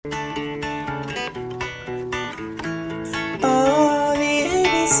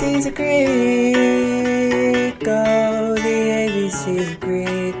ABCs of Greek. Oh, the ABCs of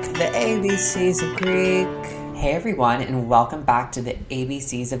Greek. The ABCs of Greek. Hey everyone, and welcome back to the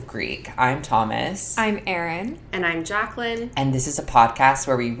ABCs of Greek. I'm Thomas. I'm Erin. And I'm Jacqueline. And this is a podcast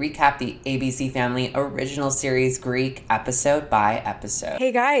where we recap the ABC Family original series Greek episode by episode.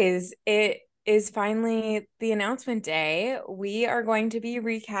 Hey guys, it is finally the announcement day. We are going to be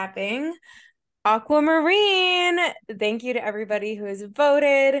recapping Aquamarine. Thank you to everybody who has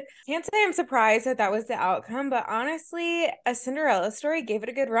voted. Can't say I'm surprised that that was the outcome, but honestly, A Cinderella Story gave it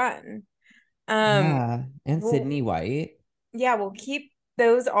a good run. Yeah, and Well, Sydney White. yeah, we'll keep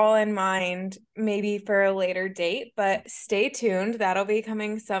those all in mind maybe for a later date, but stay tuned. That'll be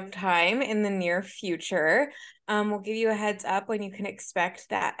coming sometime in the near future. We'll give you a heads up when you can expect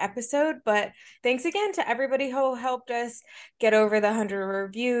that episode. But thanks again to everybody who helped us get over the 100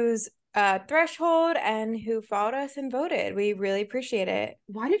 reviews threshold and who followed us and voted. We really appreciate it.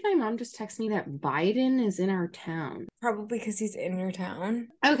 Why did my mom just text me that Biden is in our town? Probably because he's in your town.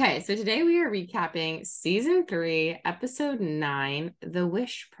 Okay, so today we are recapping season 3, episode 9, The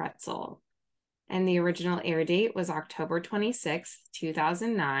Wish Pretzel. And the original air date was October 26th,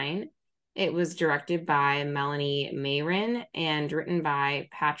 2009. It was directed by Melanie Mayrin and written by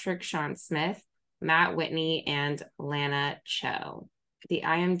Patrick Sean Smith, Matt Whitney, and Lana Cho. The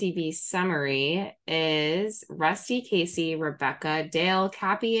IMDb summary is Rusty, Casey, Rebecca, Dale,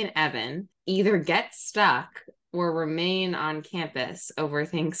 Cappy, and Evan either get stuck or remain on campus over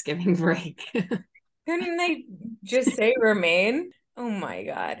Thanksgiving break. Couldn't they just say remain? Oh my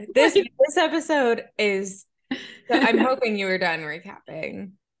God. This episode is, I'm hoping you were done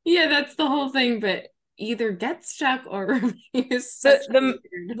recapping. Yeah, that's the whole thing, but either get stuck or remain is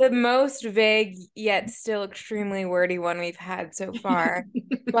the most vague yet still extremely wordy one we've had so far.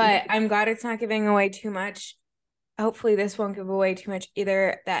 But I'm glad it's not giving away too much. Hopefully this won't give away too much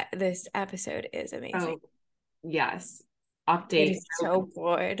either, that this episode is amazing. Oh, yes. Update. So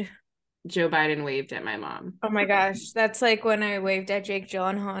bored. Joe Biden waved at my mom. Oh my gosh. That's like when I waved at Jake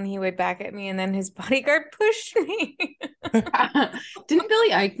Gyllenhaal and he waved back at me and then his bodyguard pushed me. Didn't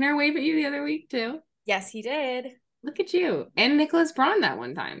Billy Eichner wave at you the other week too? Yes, he did. Look at you. And Nicholas Braun that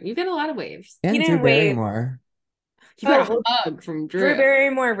one time. You get a lot of waves. And He Drew didn't wave. Barrymore. You got a hug from Drew. Drew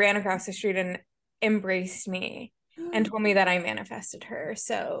Barrymore ran across the street and embraced me and told me that I manifested her.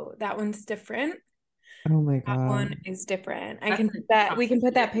 So that one's different. Oh my God. That one is different. We can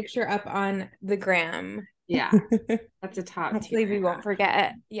put that picture up on the gram. Yeah. That's a top Hopefully tier. we won't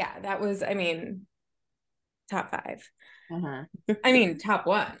forget. Yeah, that was, I mean, top 5. I mean, top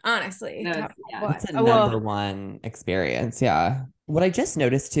 1, honestly. No, top yeah. one. It's a number one experience. Yeah. What I just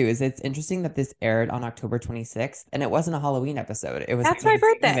noticed too is it's interesting that this aired on October 26th and it wasn't a Halloween episode. It was That's my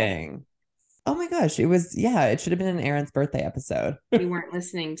birthday. Thanksgiving. Oh my gosh. It was, yeah, it should have been an Aaron's birthday episode. You weren't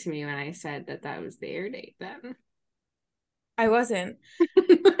listening to me when I said that that was the air date then. I wasn't.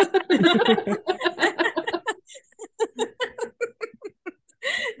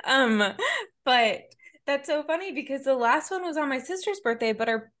 But that's so funny because the last one was on my sister's birthday, but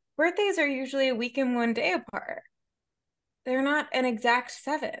our birthdays are usually a week and 1 day apart. They're not an exact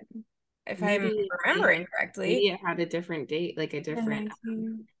 7, if I'm remembering correctly. Maybe it had a different date, like a different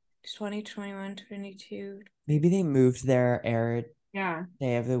 20, 21, 22. Maybe they moved their air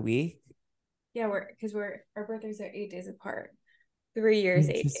day of the week. Yeah, our birthdays are 8 days apart. 3 years,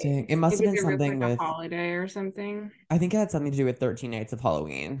 8 days. It must have been something like with a holiday or something. I think it had something to do with 13 Nights of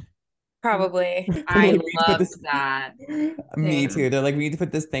Halloween. Probably. I love that. Me too. They're like, we need to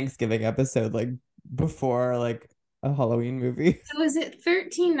put this Thanksgiving episode like before like a Halloween movie. So is it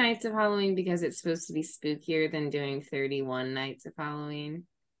 13 Nights of Halloween because it's supposed to be spookier than doing 31 Nights of Halloween?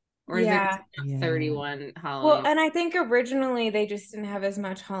 Or is it 31 Halloween? Well, and I think originally they just didn't have as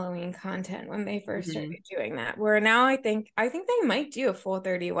much Halloween content when they first started doing that. Where now I think they might do a full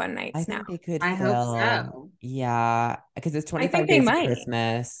 31 nights I now. think they could. I hope so. Yeah, because it's 25 days of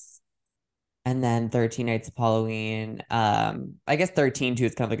Christmas. And then 13 Nights of Halloween. I guess 13 too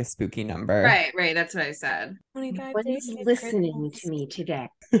is kind of like a spooky number. Right. That's what I said. 25 days. Listening to me today.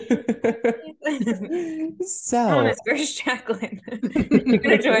 So, Thomas, where's Jacqueline? You're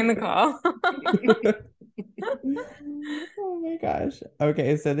gonna join the call. Oh my gosh.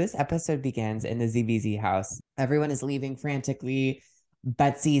 Okay, so this episode begins in the ZBZ house. Everyone is leaving frantically.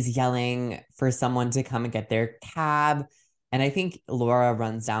 Betsy's yelling for someone to come and get their cab. And I think Laura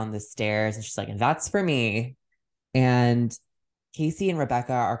runs down the stairs and she's like, that's for me. And Casey and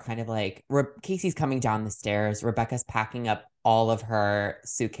Rebecca are kind of like, Casey's coming down the stairs. Rebecca's packing up all of her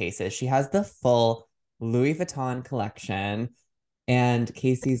suitcases. She has the full Louis Vuitton collection. And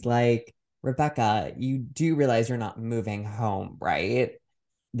Casey's like, Rebecca, you do realize you're not moving home, right?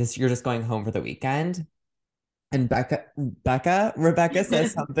 this you're just going home for the weekend. And Rebecca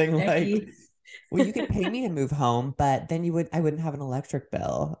says something like, Becky. well, you could pay me to move home, but then I wouldn't have an electric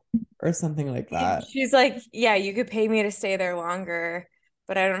bill or something like that. She's like, yeah, you could pay me to stay there longer,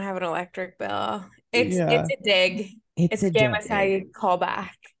 but I don't have an electric bill. It's Yeah. a dig. It's It's a dig. Gamasai callback.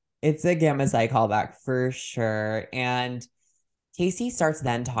 It's a Gamma Psi callback for sure. And Casey starts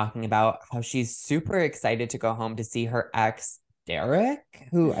then talking about how she's super excited to go home to see her ex, Derek,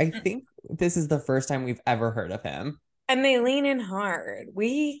 who I think this is the first time we've ever heard of him. And they lean in hard.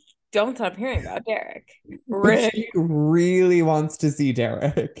 We don't stop hearing about Derek. But Rick. she really wants to see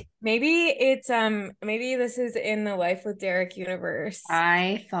Derek. Maybe this is in the Life with Derek universe.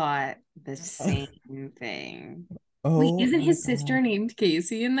 I thought the same thing. Wait, Oh isn't my his sister God. named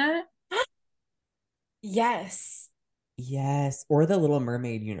Casey in that? Yes. Yes. Or the Little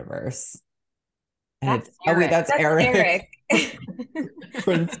Mermaid universe. And That's it's, oh wait, Eric. that's That's Eric. Eric.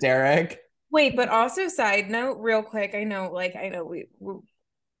 Prince Derek. Wait, but also side note, real quick, I know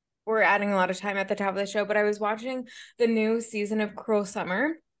we're adding a lot of time at the top of the show, but I was watching the new season of Cruel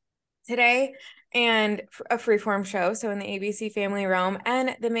Summer today and a freeform show, so in the ABC Family realm,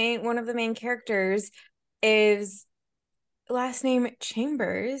 and one of the main characters is last name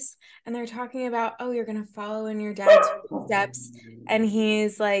Chambers, and they're talking about, oh, you're gonna follow in your dad's steps, and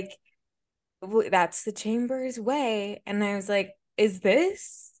he's like, that's the Chambers way, and I was like, is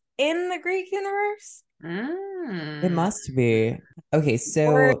this in the Greek universe? It Mm. must be. Okay, Or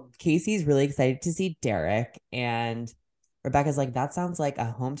so Casey's really excited to see Derek, and Rebecca's like, that sounds like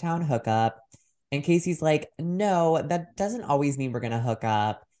a hometown hookup. And Casey's like, no, that doesn't always mean we're gonna hook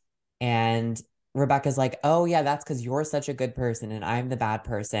up. And Rebecca's like, oh, yeah, that's because you're such a good person and I'm the bad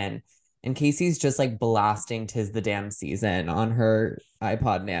person. And Casey's just like blasting "'Tis the Damn Season" on her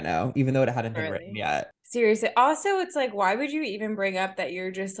iPod Nano, even though it hadn't been written really? yet. Seriously. Also, it's like, why would you even bring up that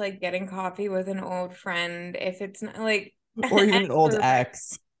you're just like getting coffee with an old friend if it's not like, Or even an old or,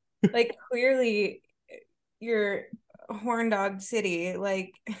 ex. like clearly you're horn dog city.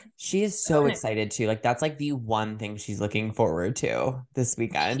 Like, She is so excited too. Like that's like the one thing she's looking forward to this She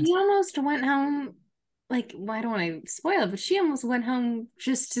weekend. almost went home, like, well, I don't want to spoil it, but she almost went home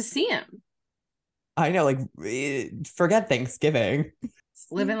just to see him. I know, like forget Thanksgiving.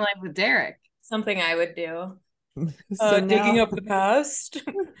 Living life with Derek. something I would do. So Digging now, up the past.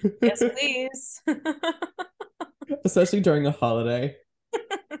 Yes, please. especially during a holiday.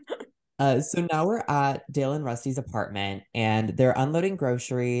 So now we're at Dale and Rusty's apartment and they're unloading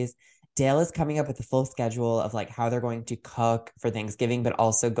groceries. Dale is coming up with a full schedule of like how they're going to cook for Thanksgiving, but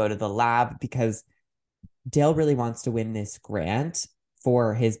also go to the lab because Dale really wants to win this grant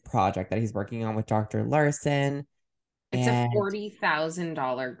for his project that he's working on with Dr. Larson. It's a And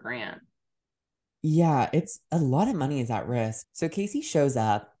 $40,000 grant. yeah, it's a lot of money is at risk. So Casey shows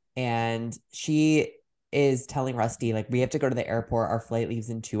up and she is telling Rusty, like, we have to go to the airport. Our flight leaves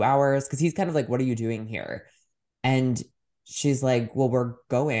in 2 hours. Cause he's kind of like, what are you doing here? And she's like, well, we're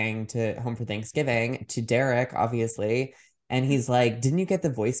going to home for Thanksgiving to Derek, obviously. And he's like, didn't you get the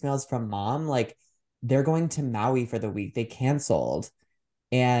voicemails from mom? Like, they're going to Maui for the week. They canceled.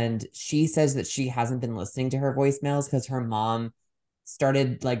 And she says that she hasn't been listening to her voicemails because her mom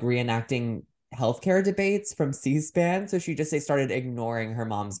started like reenacting healthcare debates from C-SPAN. So she just they started ignoring her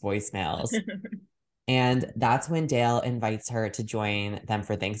mom's voicemails. And that's when Dale invites her to join them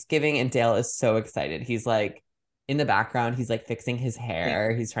for Thanksgiving. And Dale is so excited. He's like in the background, he's like fixing his Yeah.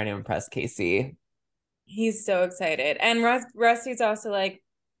 hair. He's trying to impress Casey. He's so excited. And Rusty's also like,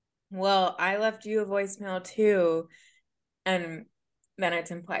 well, I left you a voicemail too. And then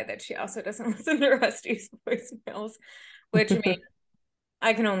it's implied that she also doesn't listen to Rusty's voicemails, which I mean,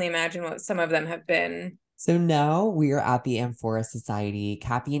 I can only imagine what some of them have been. So now we are at the Amphora Society.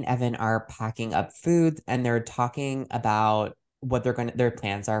 Cappy and Evan are packing up food and they're talking about what their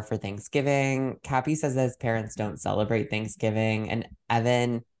plans are for Thanksgiving. Cappy says that his parents don't celebrate Thanksgiving. And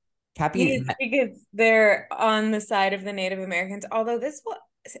Evan, Cappy, Because they're on the side of the Native Americans. Although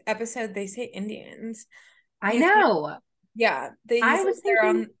episode they say Indians. I He's know. yeah, he I says was they're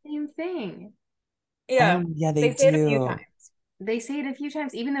thinking on. the same thing. Yeah, oh yeah, they they say it a few do. times. They say it a few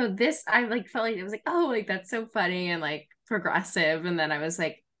times, even though this, I like felt like it was like, oh, like that's so funny and like progressive. And then I was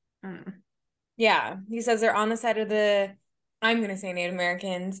like, Yeah, he says they're on the side of the. I'm gonna say Native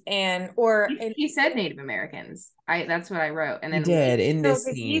Americans and or He said Native Americans. That's what I wrote. And He then did in no, this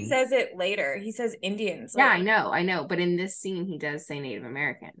because he scene. says it later. He says Indians yeah, later. I know. But in this scene, he does say Native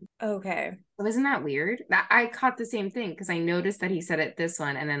American. Okay. So isn't that weird? I caught the same thing because I noticed that he said it this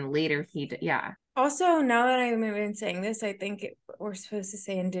one, and then later yeah. Also, now that I've been saying this, I think we're supposed to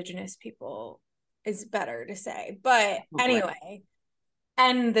say Indigenous people is better to say. But Hopefully. anyway,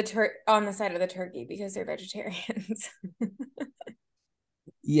 And on the side of the turkey because they're vegetarians.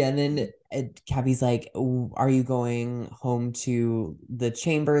 Yeah, and then Cabby's like, are you going home to the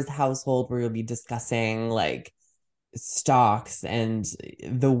Chambers household where you'll be discussing like stocks and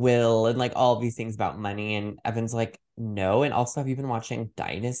the will and like all these things about money? And Evan's like, no. And also, have you been watching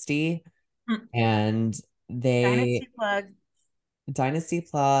Dynasty? And Dynasty they plug. Dynasty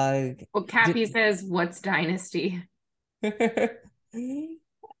plug. Well, Cappy says, "What's Dynasty?"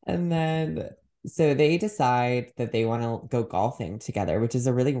 And then so they decide that they want to go golfing together, which is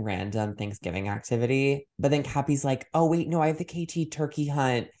a really random Thanksgiving activity. But then Cappy's like, oh, wait, no, I have the KT turkey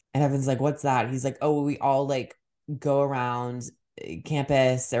hunt. And Evan's like, what's that? He's like, oh, we all like go around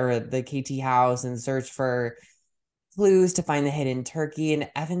campus or the KT house and search for clues to find the hidden turkey. And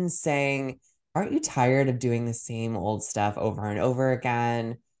Evan's saying, aren't you tired of doing the same old stuff over and over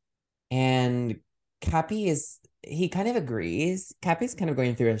again? And Cappy he kind of agrees. Cappy's kind of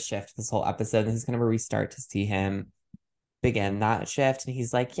going through a shift this whole episode. This is kind of where we start to see him begin that shift. And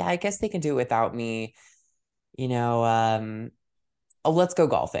he's like, yeah, I guess they can do it without me. You know, oh, let's go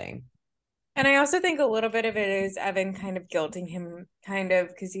golfing. And I also think a little bit of it is Evan kind of guilting him, kind of,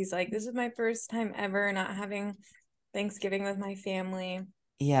 because he's like, this is my first time ever not having Thanksgiving with my family.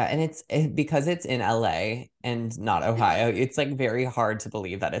 Yeah, and because it's in LA and not Ohio, it's like very hard to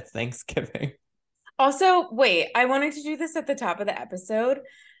believe that it's Thanksgiving. Also, wait, I wanted to do this at the top of the episode.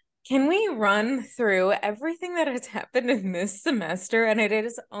 Can we run through everything that has happened in this semester? And it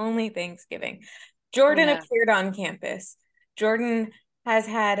is only Thanksgiving. Jordan appeared on campus. Jordan has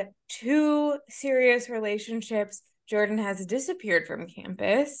had 2 serious relationships. Jordan has disappeared from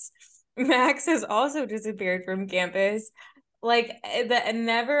campus. Max has also disappeared from campus. Like the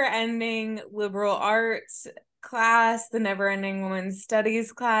never-ending liberal arts class, the never-ending women's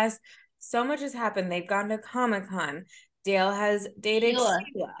studies class. So much has happened. They've gone to Comic-Con. Dale has dated Sheila.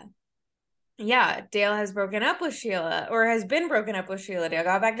 Yeah, Dale has broken up with Sheila, or has been broken up with Sheila. Dale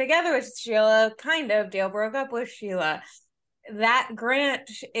got back together with Sheila, kind of. Dale broke up with Sheila. That Grant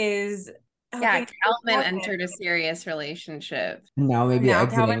is... Yeah, Calvin entered a serious relationship. Now maybe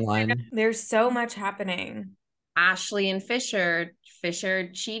exiting one. There's so much happening. Ashley and Fisher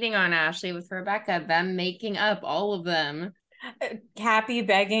cheating on Ashley with Rebecca, them making up, all of them. Cappy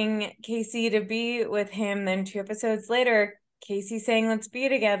begging Casey to be with him. Then 2 episodes later, Casey saying, let's be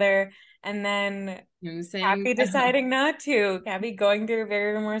together. And then Cappy deciding not to. Cappy going through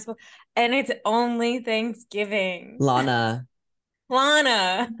very remorseful. And it's only Thanksgiving. Lana.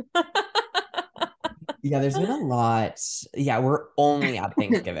 Yeah, there's been a lot. Yeah, we're only at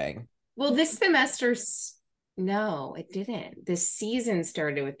Thanksgiving. Well, this semester, no, it didn't. This season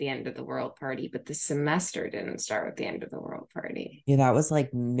started with the end of the world party, but the semester didn't start with the end of the world party. Yeah, that was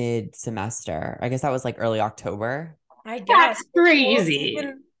like mid-semester. I guess that was like early October. I guess. That's crazy.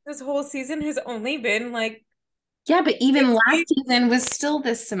 This whole season has only been like... Yeah, but even last season was still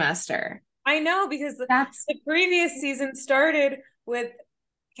this semester. I know, because the previous season started with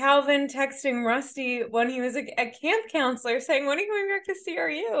Calvin texting Rusty when he was a camp counselor saying, when are you going back to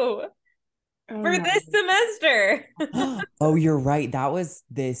CRU? For this semester. Oh, you're right. That was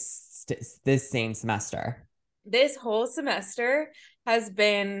this same semester. This whole semester has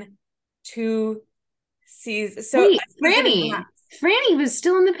been 2 seasons. So wait, Franny was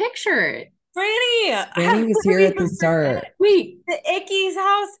still in the picture. Franny was here at the start. Wait, the Icky's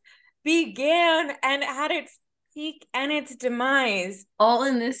house began and had its peak and its demise all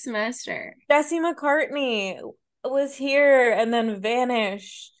in this semester. Jesse McCartney was here and then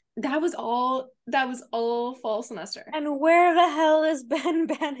vanished. That was all fall semester. And where the hell is Ben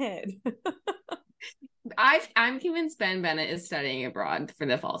Bennett? I'm convinced Ben Bennett is studying abroad for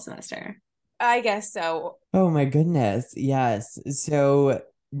the fall semester. I guess so. Oh my goodness. Yes. So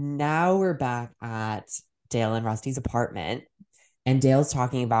now we're back at Dale and Rusty's apartment, and Dale's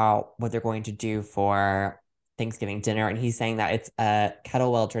talking about what they're going to do for Thanksgiving dinner. And he's saying that it's a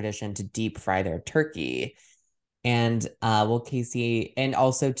kettlewell tradition to deep fry their turkey. And Casey, and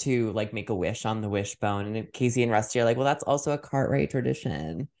also to like make a wish on the wishbone. And Casey and Rusty are like, well, that's also a Cartwright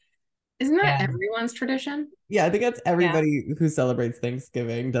tradition. Isn't that everyone's tradition? Yeah, I think that's everybody who celebrates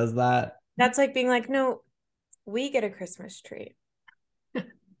Thanksgiving does that. That's like being like, no, we get a Christmas tree.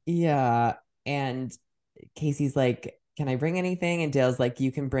 Yeah. And Casey's like, can I bring anything? And Dale's like,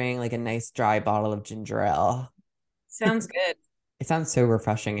 you can bring like a nice dry bottle of ginger ale. Sounds good. It sounds so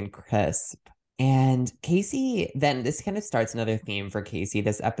refreshing and crisp. And Casey, then this kind of starts another theme for Casey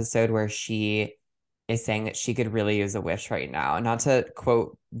this episode where she is saying that she could really use a wish right now. Not to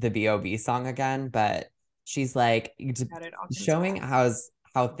quote the B.O.B. song again, but she's like showing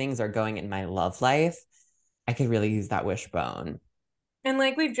how things are going in my love life. I could really use that wishbone. And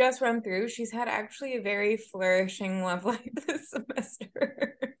like we just run through, she's had actually a very flourishing love life this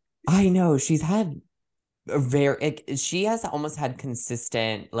semester. I know she's had she has almost had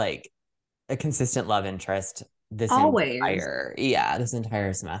consistent, like a consistent love interest Always. this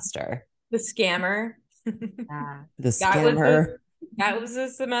entire semester. The scammer. Yeah. The That was the scammer. that was the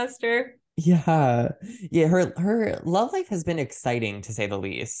semester. Yeah. Yeah, her love life has been exciting to say the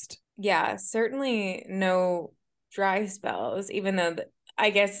least. Yeah, certainly no dry spells, even though I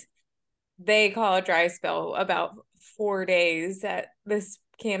guess they call a dry spell about 4 days at this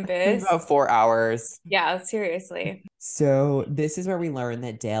campus. About 4 hours. Yeah, seriously. So this is where we learn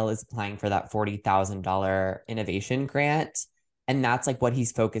that Dale is applying for that $40,000 innovation grant. And that's like what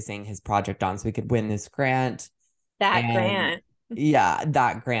he's focusing his project on. So we could win this grant. That And grant. yeah,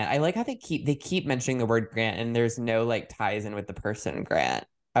 that grant. I like how they keep mentioning the word grant and there's no like ties in with the person grant.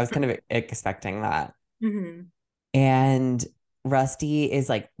 I was kind of expecting that. Mm-hmm. And Rusty is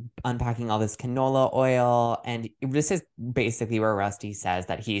like unpacking all this canola oil. And this is basically where Rusty says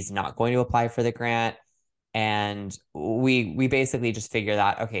that he's not going to apply for the grant. And we basically just figure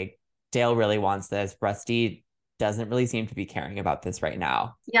that, okay, Dale really wants this. Rusty doesn't really seem to be caring about this right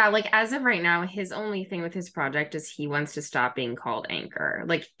now. Yeah, like as of right now, his only thing with his project is he wants to stop being called Anchor.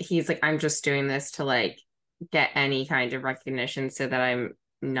 Like he's like, I'm just doing this to like get any kind of recognition so that I'm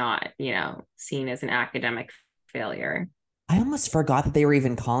not, seen as an academic failure. I almost forgot that they were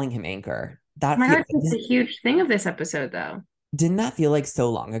even calling him Anchor. Oh my God, it's a huge thing of this episode, though. Didn't that feel like so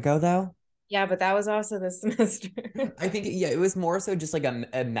long ago though? Yeah, but that was also this semester. I think, yeah, it was more so just like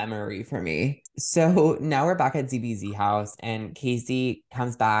a memory for me. So now we're back at ZBZ house and Casey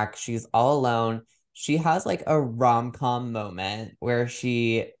comes back. She's all alone. She has like a rom-com moment where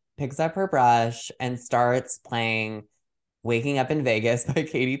she picks up her brush and starts playing Waking Up in Vegas by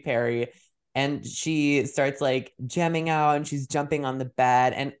Katy Perry. And she starts like jamming out and she's jumping on the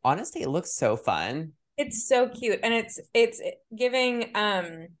bed. And honestly, it looks so fun. It's so cute. And it's giving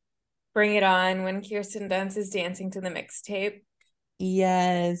Bring It On when Kirsten Dunst is dancing to the mixtape.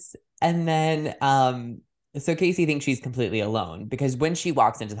 Yes. And then so Casey thinks she's completely alone because when she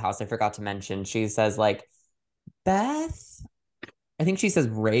walks into the house, I forgot to mention, she says like Beth. I think she says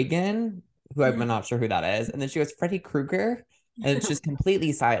Reagan, who I'm not sure who that is. And then she goes Freddy Krueger. And it's just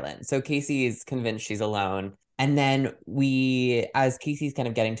completely silent. So Casey is convinced she's alone. And then as Casey's kind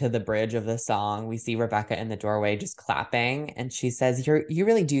of getting to the bridge of the song, we see Rebecca in the doorway just clapping. And she says, you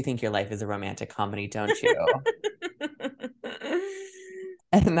really do think your life is a romantic comedy, don't you?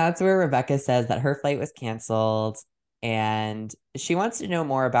 And that's where Rebecca says that her flight was canceled and she wants to know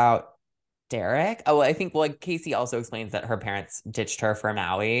more about Derek. Oh, I think like Casey also explains that her parents ditched her for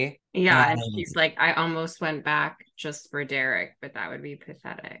Maui. Yeah, and And she's like, I almost went back just for Derek, but that would be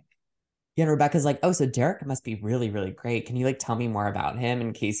pathetic. yeah, and Rebecca's like, oh, so Derek must be really, really great. Can you like tell me more about him?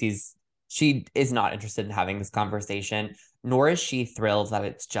 And she is not interested in having this conversation, nor is she thrilled that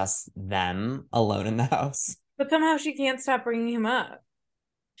it's just them alone in the house. But somehow she can't stop bringing him up.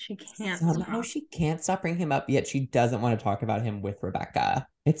 She can't Somehow stop. she can't stop bringing him up, yet she doesn't want to talk about him with Rebecca.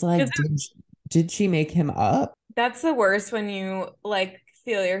 It's like, did she make him up? That's the worst when you like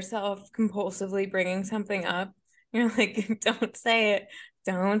feel yourself compulsively bringing something up. You're like, don't say it.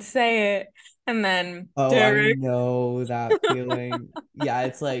 Don't say it. And then Oh, I Derek. know that feeling. Yeah,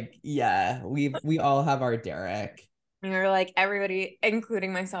 it's like, yeah, we all have our Derek. And you're like, everybody,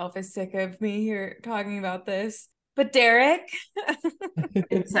 including myself, is sick of me here talking about this. But Derek.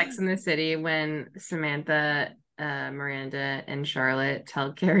 In Sex in the City, when Samantha, Miranda, and Charlotte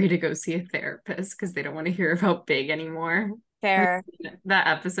tell Carrie to go see a therapist because they don't want to hear about Big anymore. Fair. That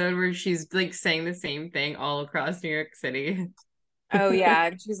episode where she's like saying the same thing all across New York City. Oh yeah,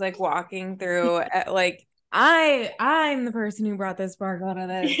 and she's like walking through like I'm the person who brought this sparkle to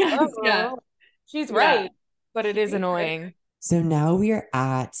this. Yes, yeah. She's right, but it is annoying. So now we are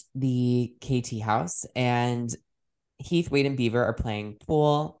at the KT house and Heath, Wade, and Beaver are playing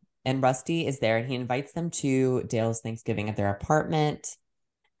pool and Rusty is there and he invites them to Dale's Thanksgiving at their apartment.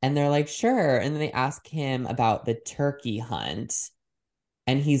 And they're like, sure. And then they ask him about the turkey hunt.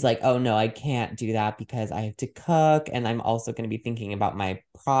 And he's like, oh no, I can't do that because I have to cook. And I'm also going to be thinking about my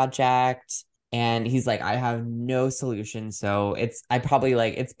project. And he's like, I have no solution. So it's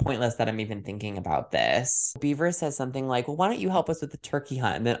pointless that I'm even thinking about this. Beaver says something like, well, why don't you help us with the turkey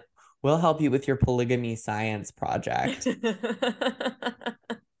hunt? And then we'll help you with your polygamy science project.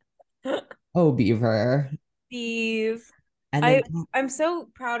 Oh, Beaver. Steve. And then, I'm so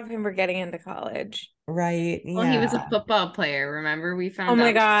proud of him for getting into college. right. Well, he was a Yeah. football player. Remember, we found Oh my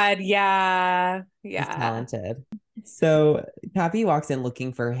out. God. Yeah. He's Yeah. talented. So Cappy walks in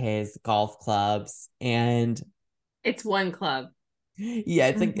looking for his golf clubs and It's one club. Yeah,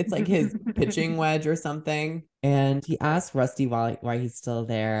 it's like his pitching wedge or something. And he asks Rusty why he's still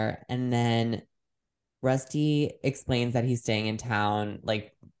there. And then Rusty explains that he's staying in town,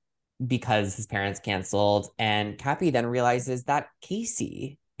 like because his parents canceled. And Cappy then realizes that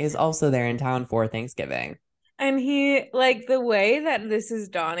Casey is also there in town for Thanksgiving. And he, like, the way that this is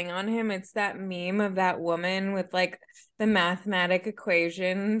dawning on him, it's that meme of that woman with like the mathematic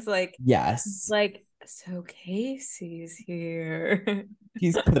equations, Yes. so Casey's here.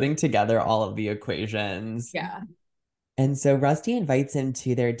 He's putting together all of the equations. Yeah. And so Rusty invites him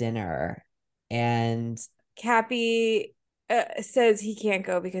to their dinner. And Cappy says he can't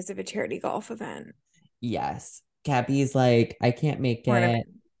go because of a charity golf event. yes, Cappy's like, I can't make Tournament.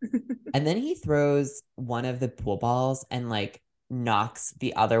 it. And then he throws one of the pool balls and like knocks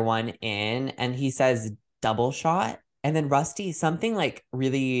the other one in. And he says double shot. And then Rusty, something like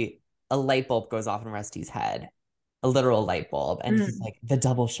really, a light bulb goes off in Rusty's head, a literal light bulb. And he's like, the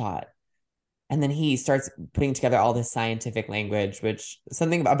double shot. And then he starts putting together all this scientific language, which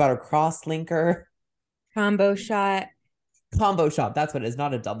something about a cross linker. Combo shot. Combo shot. That's what it is,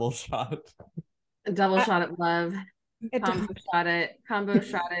 not a double shot. A double shot at love. Double Combo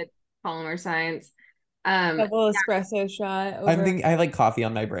shot at polymer science. espresso shot over. I'm thinking I have like coffee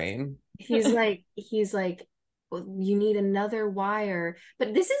on my brain. He's like, well, you need another wire.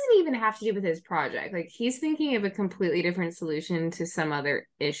 But this doesn't even have to do with his project. Like he's thinking of a completely different solution to some other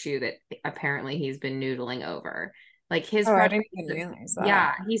issue that apparently he's been noodling over. Like his project, I didn't even realize that.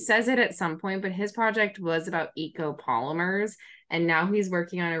 Yeah, he says it at some point, but his project was about eco-polymers, and now he's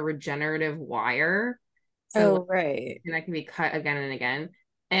working on a regenerative wire. So right. And that can be cut again and again.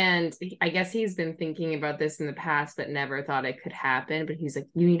 And I guess he's been thinking about this in the past, but never thought it could happen. But he's like,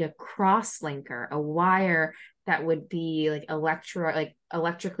 you need a cross linker, a wire that would be like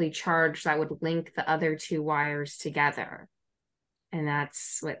electrically charged that would link the other two wires together. And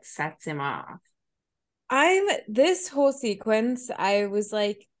that's what sets him off. This whole sequence, I was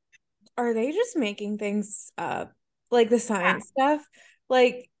like, are they just making things up? Like the science stuff?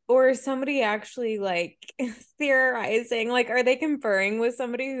 Like, or is somebody actually like theorizing? Like, are they conferring with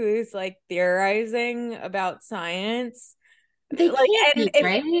somebody who's like theorizing about science? They like, can't be,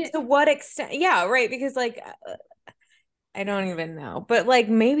 right? To what extent? Yeah, right. Because like, I don't even know, but like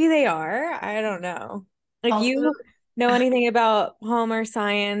maybe they are. I don't know. If Also, you know anything about Palmer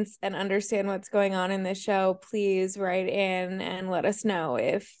science and understand what's going on in this show, please write in and let us know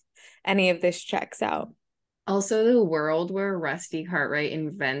if any of this checks out. Also, the world where Rusty Cartwright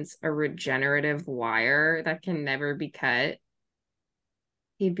invents a regenerative wire that can never be cut,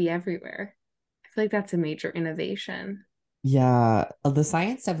 he'd be everywhere. I feel like that's a major innovation. Yeah, the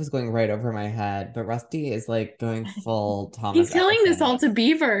science stuff is going right over my head, but Rusty is like going full Thomas He's telling Edison. this all to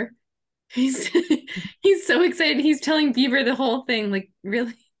Beaver. He's so excited. He's telling Beaver the whole thing. Like,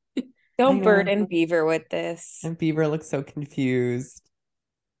 really? Don't burden Beaver with this. And Beaver looks so confused.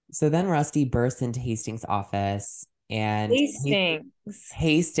 So then Rusty bursts into Hastings' office and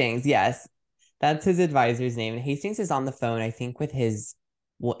Hastings, yes. That's his advisor's name. And Hastings is on the phone, I think, with his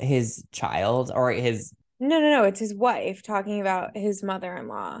child or his No, it's his wife talking about his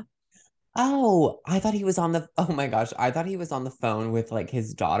mother-in-law. Oh, I thought he was on the oh my gosh, I thought he was on the phone with like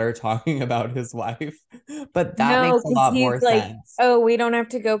his daughter talking about his wife. But that makes a lot more sense. Oh, we don't have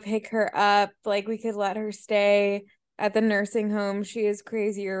to go pick her up. Like we could let her stay at the nursing home. She is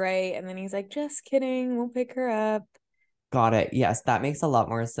crazy, you're right. And then he's like, just kidding, we'll pick her up. Got it. Yes, that makes a lot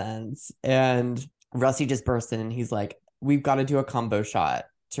more sense. And Rusty just bursts in and he's like, we've got to do a combo shot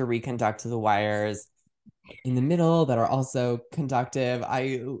to reconduct the wires in the middle that are also conductive.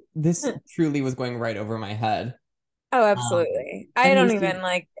 This truly was going right over my head. Oh, absolutely. I don't even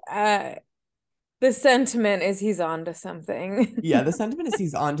like the sentiment is he's on to something. Yeah, the sentiment is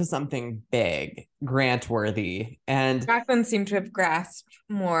he's on to something big, grant worthy. And Jacqueline seemed to have grasped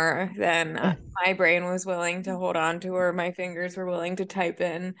more than my brain was willing to hold on to, or my fingers were willing to type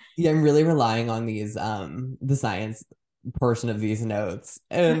in. Yeah, I'm really relying on these the science portion of these notes.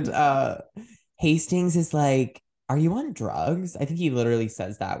 And Hastings is like, are you on drugs? I think he literally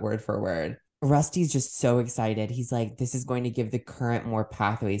says that word for word. Rusty's just so excited. He's like, this is going to give the current more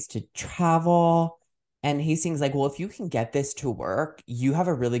pathways to travel. And Hastings like, well, if you can get this to work, you have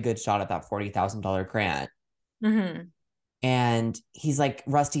a really good shot at that $40,000 grant. Mm-hmm. And he's like,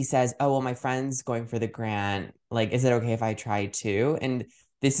 Rusty says, oh, well, my friend's going for the grant. Like, is it okay if I try too? And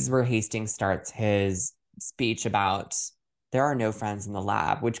this is where Hastings starts his speech about there are no friends in the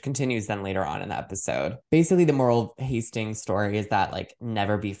lab, which continues then later on in the episode. Basically, the moral of Hastings' story is that, like,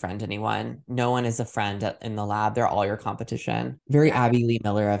 never befriend anyone. No one is a friend in the lab. They're all your competition. Very Abby Lee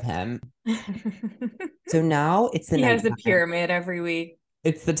Miller of him. So now it's the He has a nighttime. pyramid every week.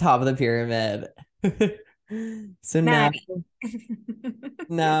 It's the top of the pyramid. So now, Maddie.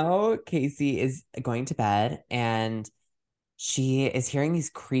 now Casey is going to bed and she is hearing these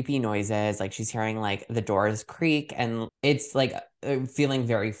creepy noises. Like she's hearing like the doors creak and it's like feeling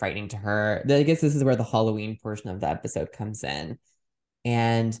very frightening to her. I guess this is where the Halloween portion of the episode comes in.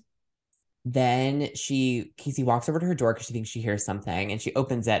 And then Casey walks over to her door because she thinks she hears something and she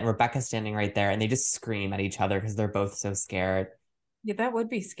opens it and Rebecca's standing right there and they just scream at each other because they're both so scared. Yeah, that would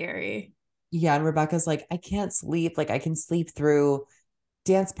be scary. Yeah, and Rebecca's like, I can't sleep. Like I can sleep through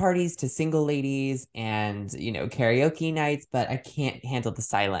dance parties to single ladies and, karaoke nights, but I can't handle the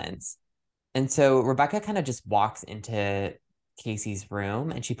silence. And so Rebecca kind of just walks into Casey's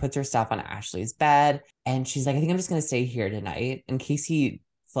room and she puts her stuff on Ashley's bed and she's like, I think I'm just going to stay here tonight. And Casey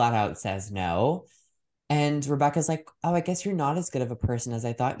flat out says no. And Rebecca's like, oh, I guess you're not as good of a person as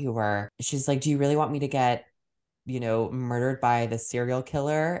I thought you were. She's like, do you really want me to get, murdered by the serial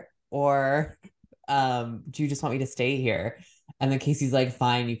killer? Or do you just want me to stay here? And then Casey's like,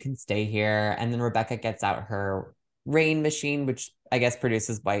 fine, you can stay here. And then Rebecca gets out her rain machine, which I guess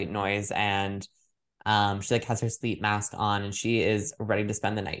produces white noise. And she like has her sleep mask on and she is ready to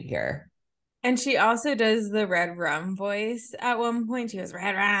spend the night here. And she also does the red rum voice at one point. She goes,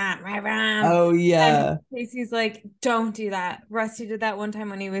 red rum, red rum. Oh, And yeah. Casey's like, don't do that. Rusty did that one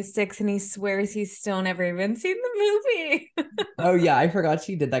time when he was 6 and he swears he's still never even seen the movie. Oh, yeah. I forgot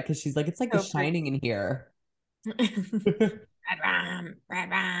she did that because she's like, it's like The So Shining in here. red rum, red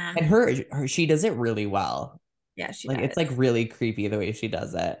rum. And she does it really well. Yeah, she Like does. it's like really creepy the way she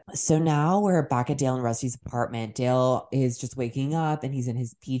does it. So now we're back at Dale and Rusty's apartment. Dale is just waking up and he's in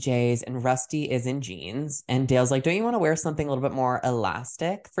his PJs and Rusty is in jeans. And Dale's like, don't you want to wear something a little bit more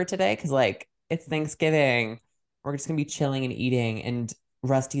elastic for today? Because like it's Thanksgiving. We're just gonna be chilling and eating. And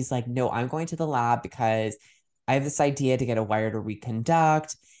Rusty's like, no, I'm going to the lab because I have this idea to get a wire to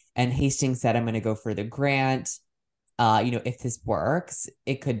reconduct. And Hastings said I'm gonna go for the grant. If this works,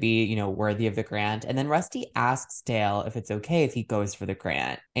 it could be, worthy of the grant. And then Rusty asks Dale if it's okay if he goes for the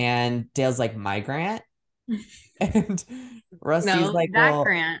grant. And Dale's like, my grant? And Rusty's No, like, that well,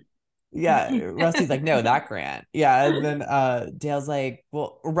 Grant. yeah. Rusty's like, no, that grant. Yeah. And then Dale's like,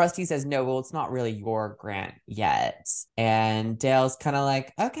 well, Rusty says, no, well, it's not really your grant yet. And Dale's kind of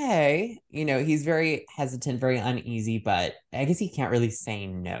like, okay. He's very hesitant, very uneasy, but I guess he can't really say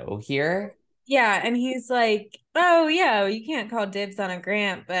no here. Yeah, and he's like, oh, yeah, you can't call dibs on a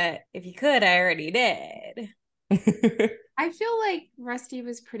grant, but if you could, I already did. I feel like Rusty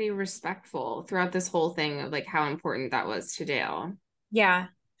was pretty respectful throughout this whole thing of like how important that was to Dale. Yeah.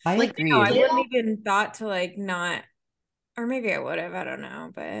 I Like agree. No, I Dale, wouldn't even thought to like not, or maybe I would have, I don't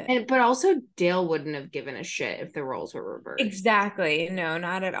know, but but also Dale wouldn't have given a shit if the roles were reversed. exactly. No,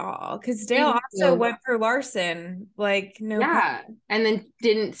 not at all. Because Dale Even also though, went for Larson, like, no problem. yeah, and then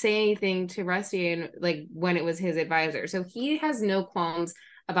didn't say anything to Rusty and like when it was his advisor. So he has no qualms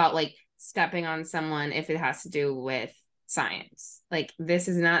about like stepping on someone if it has to do with science. Like this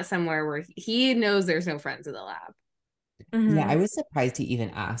is not somewhere where he knows there's no friends in the lab. Yeah, I Mhm. was surprised he even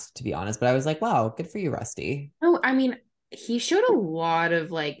asked, to be honest, but I was like, wow, good for you, Rusty. No, I mean, he showed a lot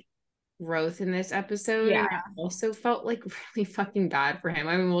of like growth in this episode, and Yeah. I also felt like really fucking bad for him.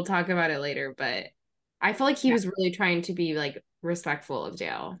 I mean, we'll talk about it later, but I felt like he Yeah. was really trying to be like respectful of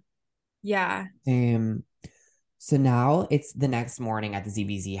Dale. Yeah. Um, so now it's the next morning at the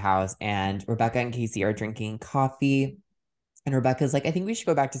ZBZ house, and Rebecca and Casey are drinking coffee. And Rebecca's like, I think we should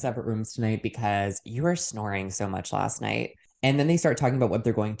go back to separate rooms tonight because you were snoring so much last night. And then they start talking about what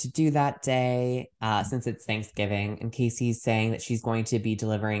they're going to do that day, since it's Thanksgiving. And Casey's saying that she's going to be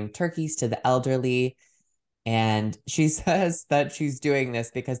delivering turkeys to the elderly. And she says that she's doing this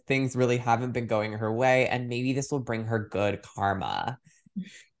because things really haven't been going her way. And maybe this will bring her good karma.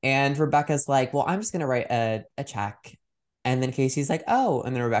 And Rebecca's like, well, I'm just going to write a check. And then Casey's like, oh.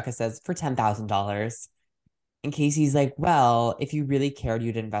 And then Rebecca says, for $10,000. And Casey's like, well, if you really cared,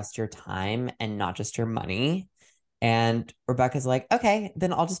 you'd invest your time and not just your money. And Rebecca's like, okay,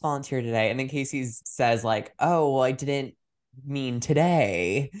 then I'll just volunteer today. And then Casey says, like, oh, well, I didn't mean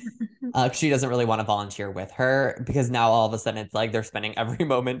today. 'Cause she doesn't really want to volunteer with her because now all of a sudden it's like they're spending every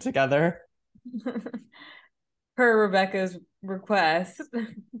moment together. Per Rebecca's request.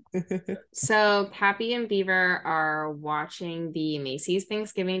 So Cappy and Beaver are watching the Macy's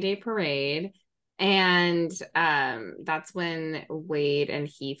Thanksgiving Day Parade. And that's when Wade and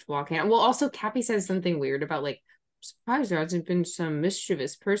Heath walk in. Well, also Cappy says something weird about like, surprised there hasn't been some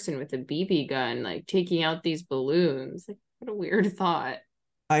mischievous person with a BB gun like taking out these balloons. Like, what a weird thought.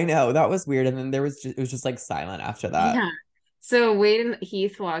 I know that was weird. And then it was just like silent after that. Yeah. So Wade and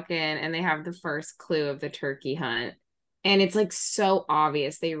Heath walk in and they have the first clue of the turkey hunt. And it's like so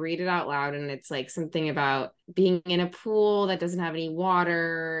obvious. They read it out loud and it's like something about being in a pool that doesn't have any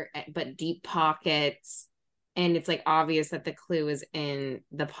water, but deep pockets. And it's like obvious that the clue is in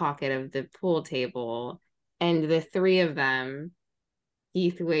the pocket of the pool table. And the three of them,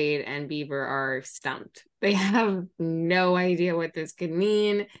 Heath, Wade, and Beaver, are stumped. They have no idea what this could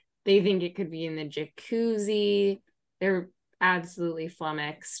mean. They think it could be in the jacuzzi. They're absolutely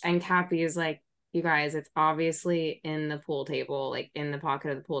flummoxed. And Cappy is like, you guys, it's obviously in the pool table, like in the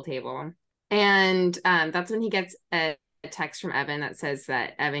pocket of the pool table. And that's when he gets a text from Evan that says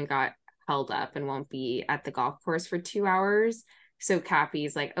that Evan got held up and won't be at the golf course for 2 hours. So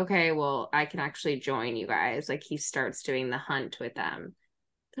Cappy's like, okay, well, I can actually join you guys. Like he starts doing the hunt with them.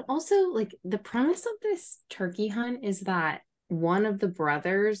 But also, like, the premise of this turkey hunt is that one of the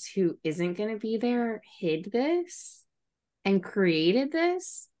brothers who isn't going to be there hid this and created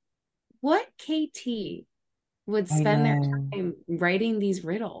this. What KT would I spend their know. time writing these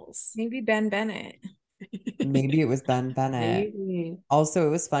riddles? Maybe Ben Bennett. Maybe it was Ben Bennett. Maybe. Also, it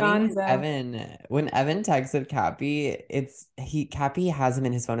was funny Gonzo. When Evan texted Cappy, Cappy has him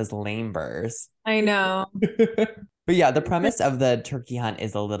in his phone as Lambers. I know. But yeah, the premise of the turkey hunt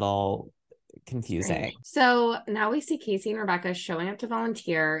is a little confusing. So now we see Casey and Rebecca showing up to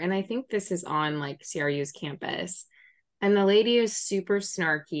volunteer, and I think this is on like CRU's campus. And the lady is super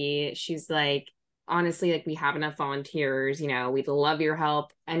snarky. She's like, honestly, like we have enough volunteers, we'd love your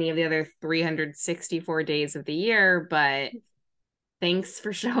help any of the other 364 days of the year, but thanks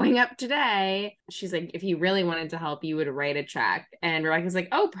for showing up today. She's like, if you really wanted to help, you would write a check. And Rebecca's like,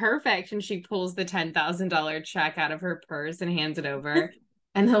 oh, perfect. And she pulls the $10,000 check out of her purse and hands it over.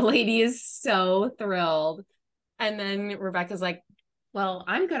 And the lady is so thrilled. And then Rebecca's like, well,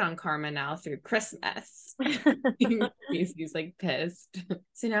 I'm good on karma now through Christmas. He's like pissed.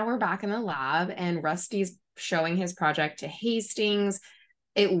 So now we're back in the lab and Rusty's showing his project to Hastings.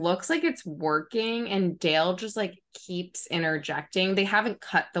 It looks like it's working and Dale just like keeps interjecting. They haven't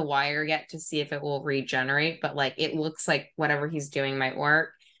cut the wire yet to see if it will regenerate, but like it looks like whatever he's doing might work.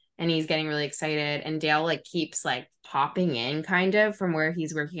 And he's getting really excited. And Dale like keeps like popping in kind of from where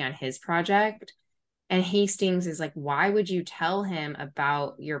he's working on his project. And Hastings is like, why would you tell him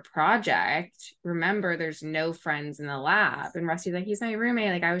about your project? Remember, there's no friends in the lab. And Rusty's like, he's my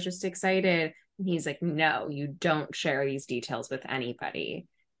roommate. Like, I was just excited. And he's like, no, you don't share these details with anybody.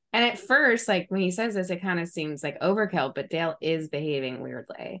 And at first, like when he says this, it kind of seems like overkill, but Dale is behaving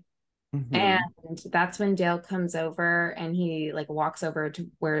weirdly. Mhm. And that's when Dale comes over and he like walks over to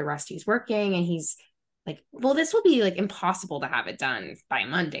where Rusty's working and he's like, well, this will be like impossible to have it done by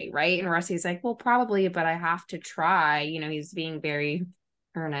Monday, right? And Rusty's like, well, probably, but I have to try. He's being very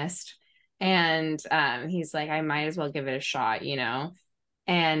earnest. And he's like, I might as well give it a shot.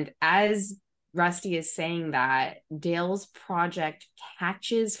 And as Rusty is saying that, Dale's project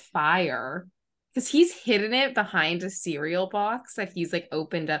catches fire because he's hidden it behind a cereal box that he's like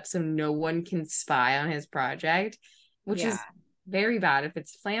opened up so no one can spy on his project, which is very bad if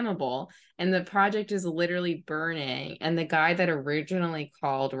it's flammable. And the project is literally burning. And the guy that originally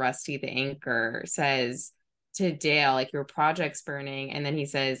called Rusty the anchor says to Dale, like, your project's burning. And then he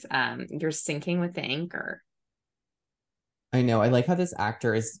says, you're sinking with the anchor. I know. I like how this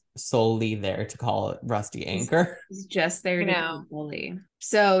actor is solely there to call Rusty Anchor. He's just there to be a bully.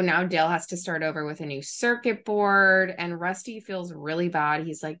 So now Dale has to start over with a new circuit board, and Rusty feels really bad.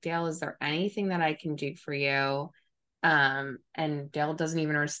 He's like, Dale, is there anything that I can do for you? And Dale doesn't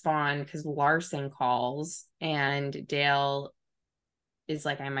even respond because Larson calls, and Dale is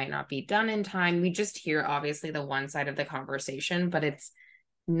like, I might not be done in time. We just hear obviously the one side of the conversation, but it's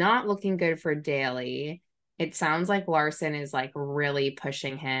not looking good for Daly. It sounds like Larson is like really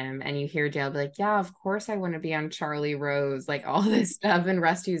pushing him, and you hear Dale be like, yeah, of course I want to be on Charlie Rose, like all this stuff. And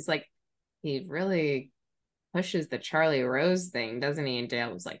Rusty's like, he really pushes the Charlie Rose thing, doesn't he? And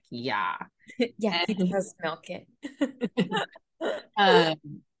Dale was like, yeah. Yeah, he does milk it.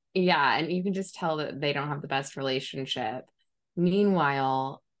 Yeah, and you can just tell that they don't have the best relationship.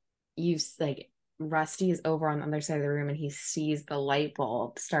 Meanwhile, Rusty is over on the other side of the room and he sees the light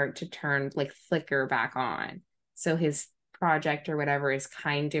bulb start to turn like flicker back on. So his project or whatever is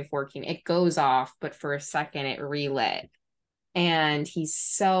kind of working. It goes off, but for a second it relit. And he's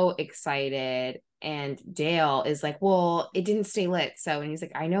so excited. And Dale is like, well, it didn't stay lit. So, and he's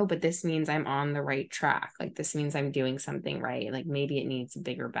like, I know, but this means I'm on the right track. Like, this means I'm doing something right. Like, maybe it needs a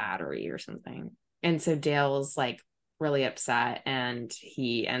bigger battery or something. And so Dale's like really upset and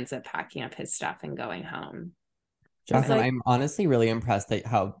he ends up packing up his stuff and going home. Jocelyn, like, I'm honestly really impressed at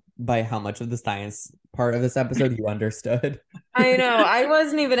how by how much of the science part of this episode you understood. I know. I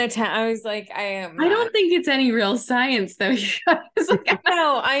wasn't even I was like, I am I not. don't think it's any real science though. Like,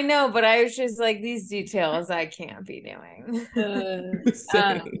 No, I know, but I was just like, these details I can't be doing.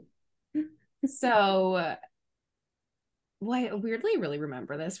 So well, I weirdly really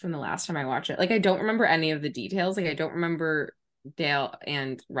remember this from the last time I watched it. Like I don't remember any of the details. Like I don't remember Dale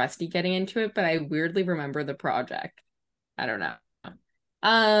and Rusty getting into it, but I weirdly remember the project. I don't know.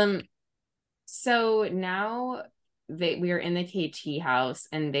 Um, so now we are in the KT house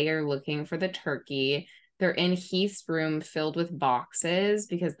and they are looking for the turkey. They're in Heath's room filled with boxes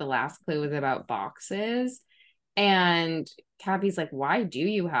because the last clue was about boxes. And Cappy's like, why do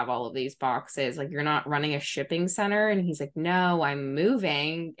you have all of these boxes? Like, you're not running a shipping center. And he's like, no, I'm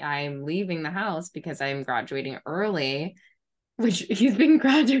moving. I'm leaving the house because I'm graduating early, which he's been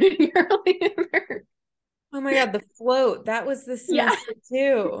graduating early. Oh my God, the float. That was the semester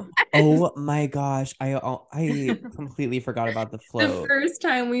too. Oh my gosh, I completely forgot about the The float. first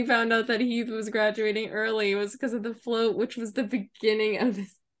time we found out that Heath was graduating early was because of the float, which was the beginning of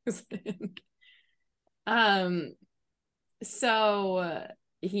this thing. So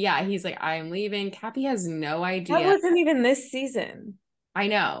yeah, he's like, I'm leaving. Cappy has no idea. That wasn't even this season. I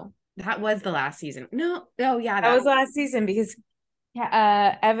know. That was the last season. No, oh yeah, That was last season because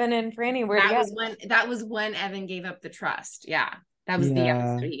Evan and Franny were together. That was when Evan gave up the trust. Yeah. That was the Yeah.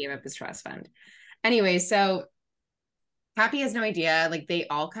 episode he gave up his trust fund. Anyway, so Cappy has no idea. Like they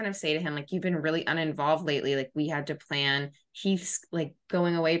all kind of say to him, like, you've been really uninvolved lately. Like we had to plan Heath's like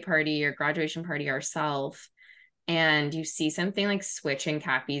going away party or graduation party ourselves. And you see something like switch in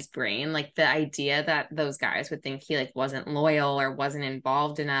Cappy's brain, like the idea that those guys would think he like wasn't loyal or wasn't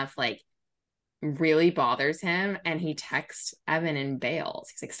involved enough, like really bothers him. And he texts Evan and bails.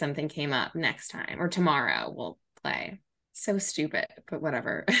 He's like, something came up next time or tomorrow we'll play. So stupid, but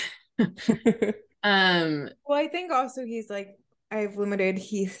whatever. Well, I think also he's like, I have limited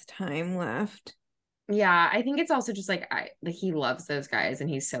Heath time left. Yeah, I think it's also just like he loves those guys and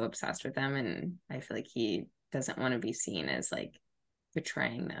he's so obsessed with them, and I feel like he doesn't want to be seen as like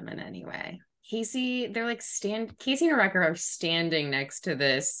betraying them in any way. Casey and Rebecca are standing next to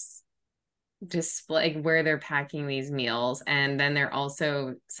this display where they're packing these meals, and then they're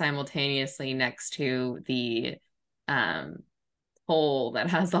also simultaneously next to the pole that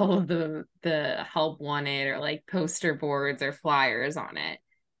has all of the help wanted or like poster boards or flyers on it.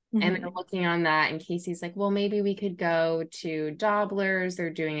 And they're looking on that, and Casey's like, well, maybe we could go to Dobler's. They're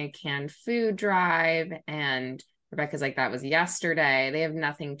doing a canned food drive. And Rebecca's like, that was yesterday. They have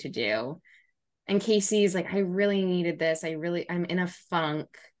nothing to do. And Casey's like, I really needed this. I'm in a funk.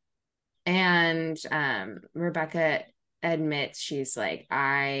 And Rebecca admits, she's like,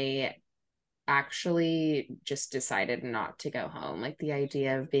 I actually just decided not to go home. Like the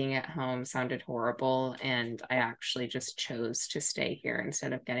idea of being at home sounded horrible, and I actually just chose to stay here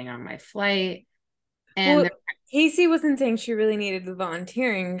instead of getting on my flight. And Casey wasn't saying she really needed the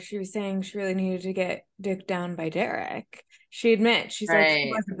volunteering. She was saying she really needed to get dicked down by Derek. She admits, she's like, it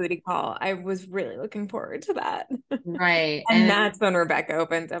was a booty call. I was really looking forward to that. Right. And that's when Rebecca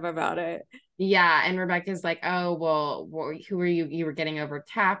opens up about it. Yeah. And Rebecca's like, oh, well, who are you? You were getting over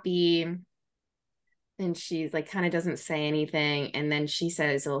Cappy. And she's like, kind of doesn't say anything. And then she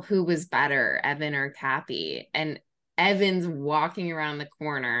says, well, who was better, Evan or Cappy? And Evan's walking around the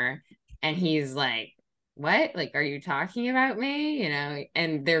corner and he's like, what? Like, are you talking about me? You know,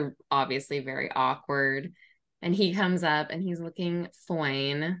 and they're obviously very awkward. And he comes up and he's looking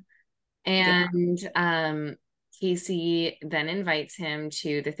fine. And Casey then invites him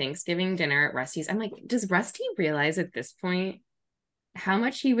to the Thanksgiving dinner at Rusty's. I'm like, does Rusty realize at this point how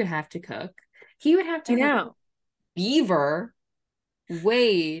much he would have to cook? He would have to cook Beaver,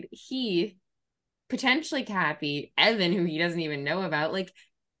 Wade, Heath, potentially Cappy, Evan, who he doesn't even know about. Like,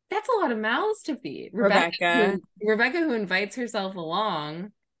 that's a lot of mouths to feed. Rebecca, who invites herself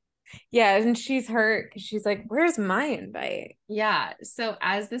along. Yeah, and she's hurt because she's like, where's my invite? Yeah. So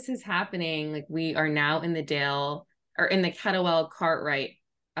as this is happening, like we are now in the Kettlewell Cartwright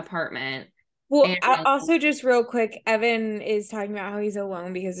apartment. Well, also just real quick, Evan is talking about how he's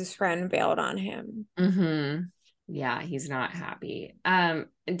alone because his friend bailed on him. Mm-hmm. Yeah, he's not happy.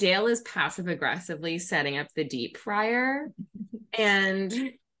 Dale is passive aggressively setting up the deep fryer, and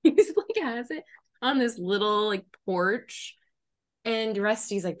he's like has it on this little like porch. And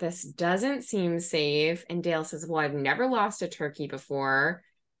Rusty's like, this doesn't seem safe. And Dale says, well, I've never lost a turkey before.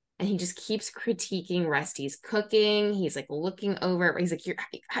 And he just keeps critiquing Rusty's cooking. He's like looking over. He's like,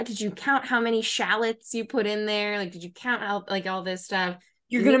 how did you count how many shallots you put in there? Like, did you count out like all this stuff?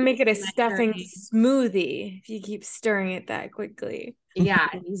 You're going to make it a stuffing smoothie if you keep stirring it that quickly. Yeah,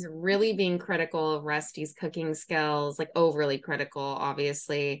 and he's really being critical of Rusty's cooking skills, like overly critical,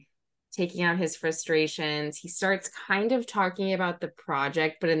 obviously, taking out his frustrations. He starts kind of talking about the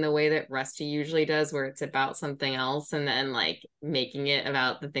project, but in the way that Rusty usually does, where it's about something else and then like making it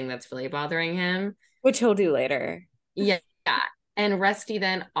about the thing that's really bothering him. Which he'll do later. Yeah. And Rusty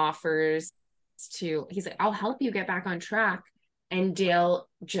then offers he's like, I'll help you get back on track. And Dale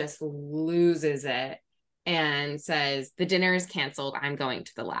just loses it and says, the dinner is canceled. I'm going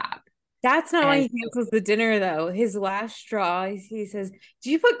to the lab. That's not why And he cancels the dinner, though. His last straw, he says, "Did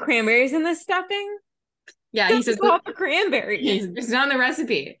you put cranberries in this stuffing?" yeah, he Don't says, call for cranberries. it's not on the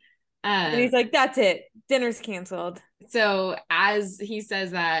recipe. And he's like, "That's it. Dinner's canceled." So as he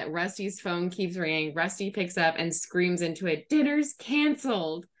says that, Rusty's phone keeps ringing. Rusty picks up and screams into it, dinner's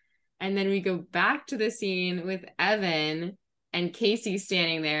canceled. And then we go back to the scene with Evan and Casey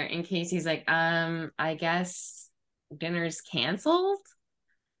standing there. And Casey's like, I guess dinner's canceled.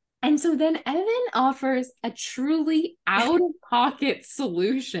 And so then Evan offers a truly out-of-pocket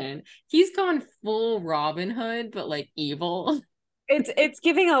solution. He's gone full Robin Hood, but like evil. It's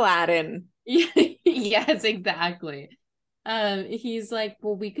giving Aladdin. Yes, exactly. He's like,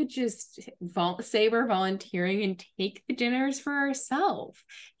 well, we could just say we're volunteering and take the dinners for ourselves.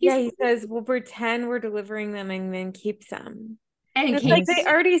 He says, "We'll pretend we're delivering them and then keep some." And it's like they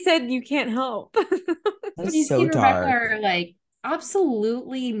already said you can't help. That's so dark. Rebecca are like,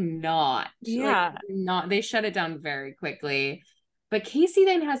 absolutely not. Yeah. Like, not. They shut it down very quickly. But Casey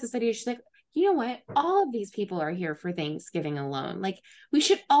then has this idea. She's like, you know what? All of these people are here for Thanksgiving alone. Like, we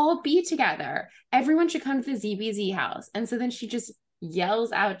should all be together. Everyone should come to the ZBZ house. And so then she just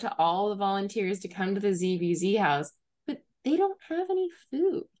yells out to all the volunteers to come to the ZBZ house, but they don't have any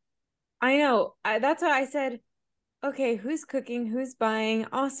food. I know. That's why I said, okay, who's cooking? Who's buying?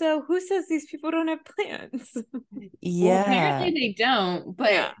 Also, who says these people don't have plans? Yeah. Well, apparently they don't,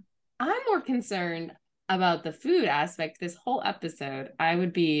 but yeah. I'm more concerned about the food aspect this whole episode. I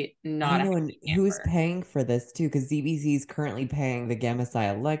would be not. I know, and who's paying for this too? Because ZBZ is currently paying the Gamma Psi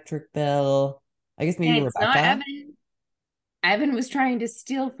electric bill. I guess maybe it's Rebecca. Not Evan. Evan was trying to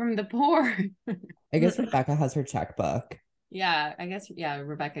steal from the poor. I guess Rebecca has her checkbook. Yeah, I guess, yeah,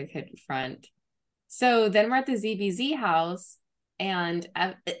 Rebecca could front. So then we're at the ZBZ house, and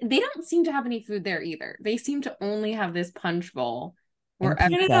they don't seem to have any food there either. They seem to only have this punch bowl. And Where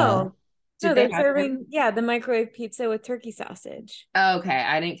pizza. No, they're serving, the microwave pizza with turkey sausage. Okay,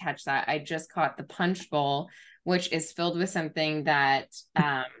 I didn't catch that. I just caught the punch bowl, which is filled with something that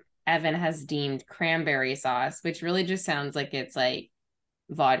Evan has deemed cranberry sauce, which really just sounds like it's like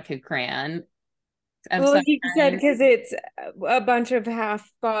vodka cran. Well, he said because it's a bunch of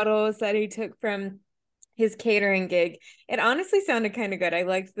half bottles that he took from his catering gig. It honestly sounded kind of good. I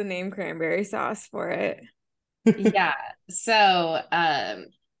liked the name cranberry sauce for it. Yeah. So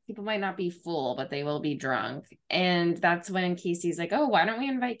people might not be full, but they will be drunk. And that's when Casey's like, oh, why don't we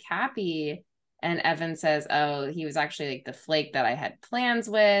invite Cappy? And Evan says, oh, he was actually like the flake that I had plans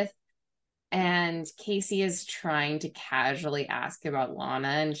with. And Casey is trying to casually ask about Lana.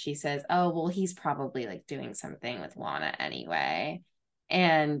 And she says, oh, well, he's probably like doing something with Lana anyway.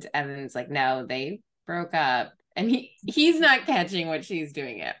 And Evan's like, no, they broke up. And he's not catching what she's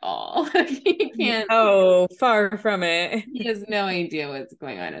doing at all. He can't. Oh, far from it. He has no idea what's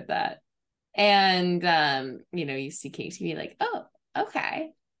going on with that. And you see Casey be like, oh,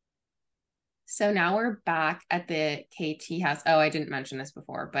 okay. So now we're back at the KT house. Oh, I didn't mention this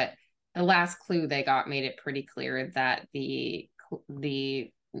before, but the last clue they got made it pretty clear that the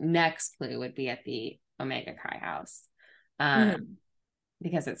next clue would be at the Omega Chi house.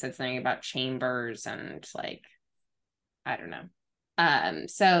 Because it said something about chambers and like, I don't know.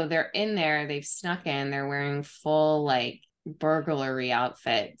 So they're in there, they've snuck in, they're wearing full like burglary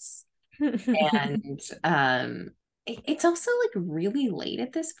outfits. And it's also like really late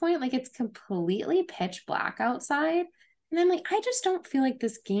at this point. Like it's completely pitch black outside. And I'm like, I just don't feel like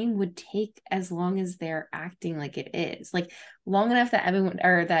this game would take as long as they're acting like it is. Like long enough that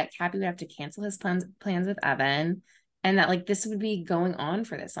that Cappy would have to cancel his plans with Evan. And that like this would be going on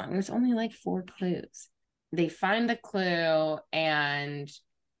for this long. There's only like 4 clues. They find the clue and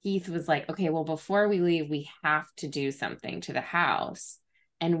Heath was like, okay, well, before we leave, we have to do something to the house.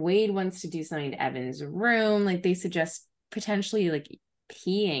 And Wade wants to do something to Evan's room. Like they suggest potentially like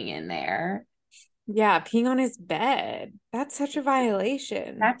peeing in there. Yeah, peeing on his bed. That's such a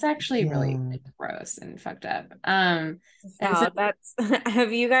violation. That's actually really gross and fucked up. That's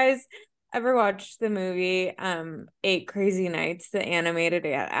have you guys ever watched the movie 8 Crazy Nights, the animated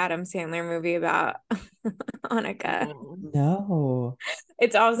Adam Sandler movie about Annika. No.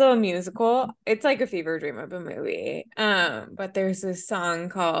 It's also a musical. It's like a fever dream of a movie. But there's this song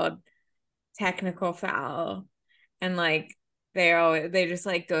called Technical Foul, and like they just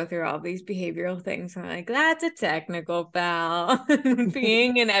like go through all these behavioral things and like that's a technical foul.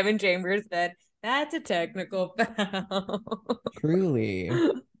 Being in Evan Chambers' bed, that's a technical foul. Truly.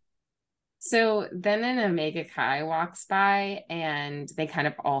 So then an Omega Kai walks by and they kind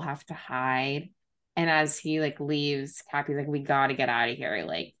of all have to hide. And as he like leaves, Cappy's like, we gotta get out of here.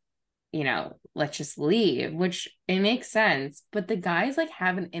 Like, let's just leave, which it makes sense. But the guys like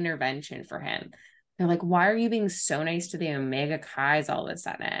have an intervention for him. They're like, why are you being so nice to the Omega Kais all of a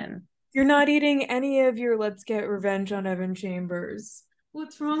sudden? You're not eating any of your let's get revenge on Evan Chambers.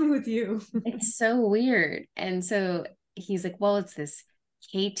 What's wrong with you? It's so weird. And so he's like, well, it's this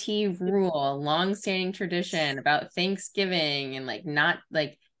KT rule, a long-standing tradition about Thanksgiving and like not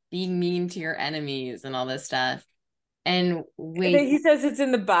like being mean to your enemies and all this stuff. And Wade, He says it's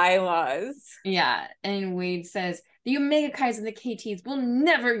in the bylaws. yeah, and Wade says the Omega Kais and the KTs will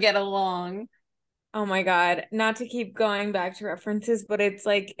never get along. Oh my God. Not to keep going back to references, but it's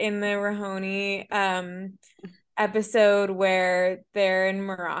like in the Rahoney episode where they're in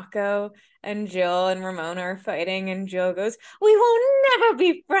Morocco and Jill and Ramona are fighting and Jill goes, "We will never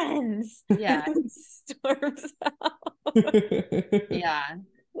be friends." Yeah. And storms out. Yeah.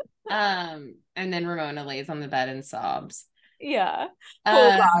 And then Ramona lays on the bed and sobs. Yeah.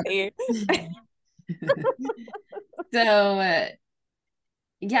 Full body. So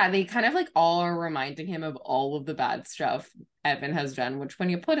yeah, they kind of like all are reminding him of all of the bad stuff Evan has done, which when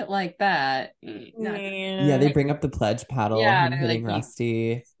you put it like that, yeah, they bring up the pledge paddle, yeah, him hitting like,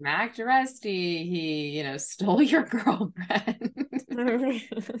 Rusty. Smacked Rusty, he, stole your girlfriend.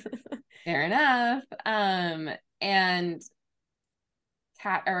 Fair enough. And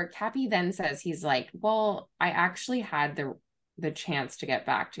Cappy then says he's like, well, I actually had the chance to get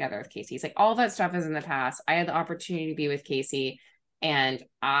back together with Casey. He's like, all that stuff is in the past. I had the opportunity to be with Casey. And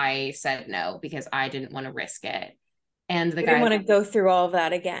I said no because I didn't want to risk it. And the guy didn't want to go through all of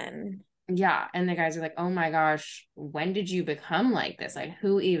that again. Yeah. And the guys are like, oh my gosh, when did you become like this? Like,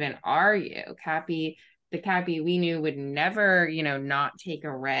 who even are you? The Cappy we knew would never, not take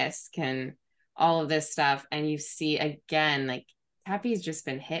a risk and all of this stuff. And you see again, like Cappy's just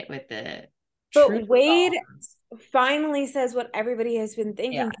been hit with the But Wade finally says what everybody has been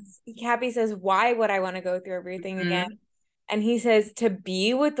thinking. Yeah. Cappy says, why would I want to go through everything again? And he says, to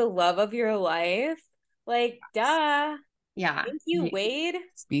be with the love of your life. Like, duh. Yeah. Thank you, Wade.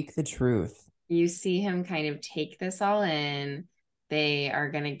 Speak the truth. You see him kind of take this all in. They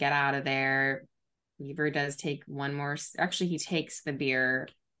are going to get out of there. Weaver does take one more. Actually, he takes the beer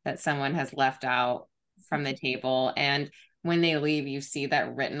that someone has left out from the table. And when they leave, you see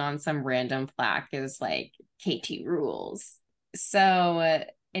that written on some random plaque is like KT rules. So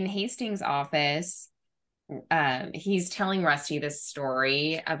in Hastings' office, he's telling Rusty this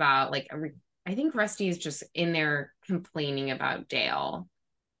story about like I think Rusty is just in there complaining about Dale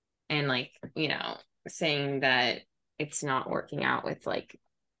and like saying that it's not working out with like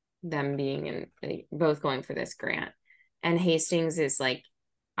them being in both going for this grant. And Hastings is like,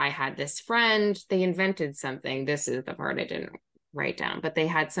 I had this friend, they invented something. This is the part I didn't write down, but they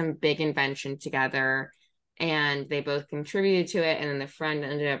had some big invention together and they both contributed to it. And then the friend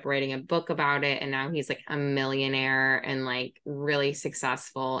ended up writing a book about it. And now he's like a millionaire and like really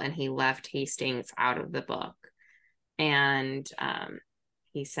successful. And he left Hastings out of the book. And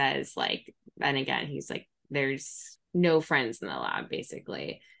he says like, and again, he's like, there's no friends in the lab,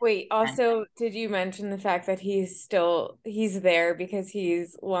 basically. Wait, also, did you mention the fact that he's there because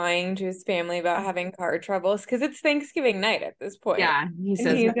he's lying to his family about having car troubles? Because it's Thanksgiving night at this point. Yeah, he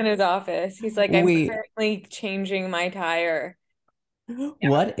says he's in his office. He's like, I'm currently changing my tire.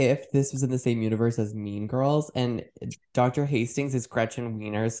 What if this was in the same universe as Mean Girls and Dr. Hastings is Gretchen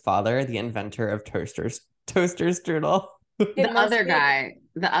Wiener's father, the inventor of toaster strudel? The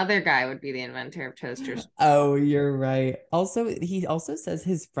other guy would be the inventor of toasters. Oh, you're right. Also, he also says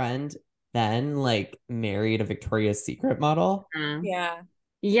his friend then like married a Victoria's Secret model.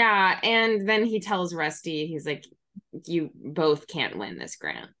 Yeah. And then he tells Rusty, he's like, you both can't win this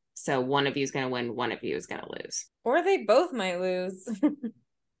grant. So one of you is going to win, one of you is going to lose. Or they both might lose.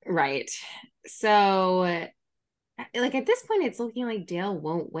 Right. So like at this point, it's looking like Dale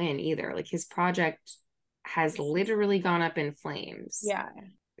won't win either. Like his project has literally gone up in flames. Yeah.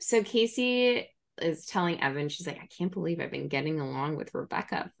 So Casey is telling Evan, she's like, I can't believe I've been getting along with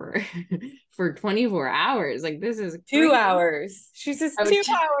Rebecca for 24 hours. Like this is 2 hours. She says 2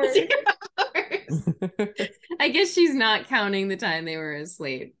 hours. 2 hours. I guess she's not counting the time they were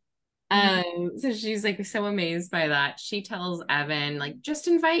asleep. So she's like so amazed by that. She tells Evan, like, just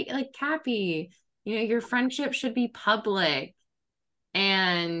invite like Cappy, your friendship should be public.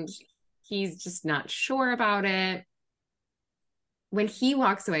 And he's just not sure about it. When he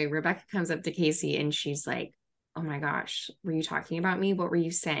walks away, Rebecca comes up to Casey and she's like, oh my gosh, were you talking about me? What were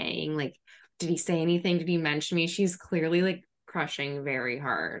you saying? Like, did he say anything? Did he mention me? She's clearly like crushing very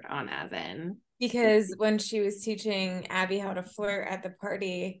hard on Evan. Because when she was teaching Abby how to flirt at the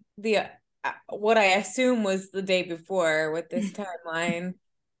party, what I assume was the day before with this timeline,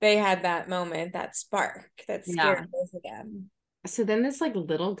 they had that moment, that spark that scared both of them. So then this like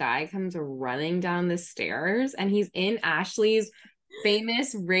little guy comes running down the stairs and he's in Ashley's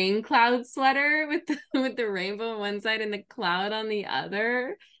famous rain cloud sweater with the rainbow on one side and the cloud on the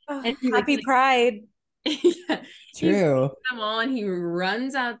other. Oh, and he, happy Pride. Yeah, True. them all and he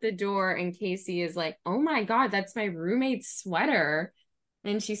runs out the door and Casey is like, oh my God, that's my roommate's sweater.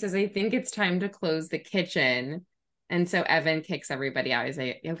 And she says, I think it's time to close the kitchen. And so Evan kicks everybody out. He's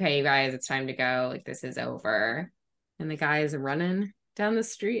like, okay, you guys, it's time to go. Like, this is over. And the guy is running down the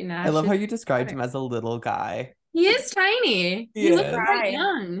street. And I love how you described him as a little guy. He is tiny. He looks quite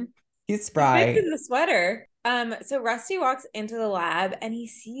young. He's spry. He's in the sweater. So Rusty walks into the lab and he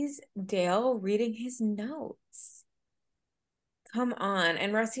sees Dale reading his notes. Come on.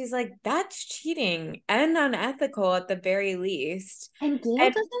 And Rusty's like, that's cheating and unethical at the very least. And Dale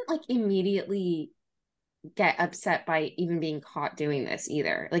doesn't like immediately get upset by even being caught doing this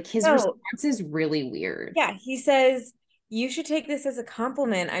either. Like his response is really weird. Yeah, he says, you should take this as a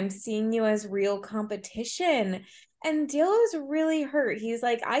compliment. I'm seeing you as real competition. And Dale is really hurt. He's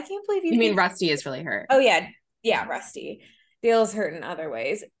like, I can't believe you mean Rusty is really hurt. Oh, yeah. Yeah, Rusty. Dale's hurt in other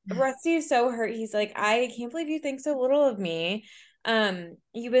ways. Rusty is so hurt. He's like, I can't believe you think so little of me.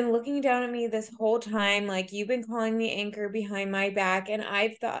 You've been looking down at me this whole time. Like, you've been calling me Anchor behind my back. And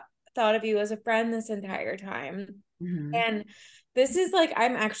I've thought of you as a friend this entire time. Mm-hmm. And this is like,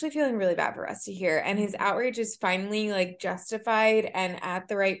 I'm actually feeling really bad for Rusty here. And his outrage is finally like justified and at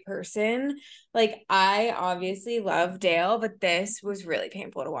the right person. Like, I obviously love Dale, but this was really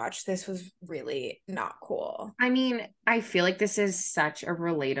painful to watch. This was really not cool. I mean, I feel like this is such a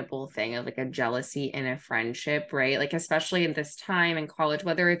relatable thing of like a jealousy in a friendship, right? Like, especially in this time in college,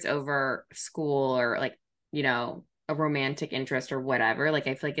 whether it's over school or like, a romantic interest or whatever. Like,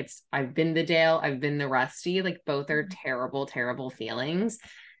 I feel like I've been the Dale, I've been the Rusty, like both are terrible, terrible feelings,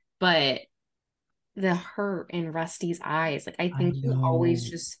 but the hurt in Rusty's eyes, like, I think he always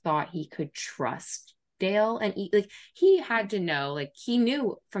just thought he could trust Dale and he had to know, like, he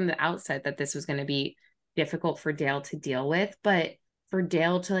knew from the outset that this was going to be difficult for Dale to deal with, but for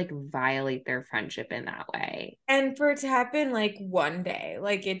Dale to like violate their friendship in that way. And for it to happen like one day,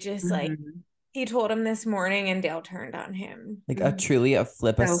 like it just like, he told him this morning and Dale turned on him. Like a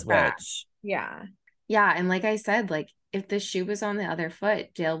flip a switch. Fast. Yeah. Yeah. And like I said, like if the shoe was on the other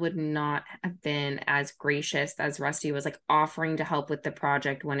foot, Dale would not have been as gracious as Rusty was, like offering to help with the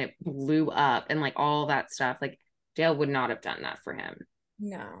project when it blew up and like all that stuff. Like Dale would not have done that for him.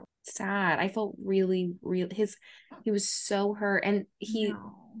 No. Sad. I felt really he was so hurt. And he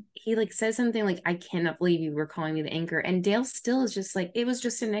like says something like, I cannot believe you were calling me the Anchor. And Dale still is just like, it was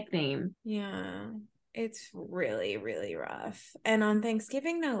just a nickname. Yeah. It's really, really rough. And on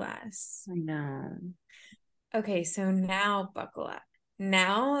Thanksgiving, no less. I know. Okay, so now buckle up.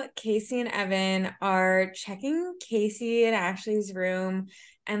 Now Casey and Evan are checking Casey and Ashley's room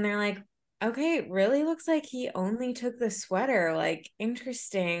and they're like, okay, it really looks like he only took the sweater. Like,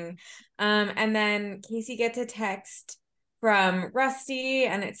 interesting. And then Casey gets a text from Rusty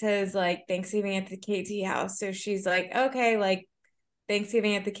and it says like Thanksgiving at the KT house. So she's like, okay, like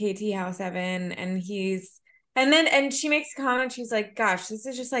Thanksgiving at the KT house, Evan. And she makes a comment. She's like, gosh, this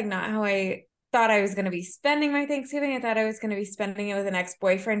is just like not how I thought I was going to be spending my Thanksgiving. I thought I was going to be spending it with an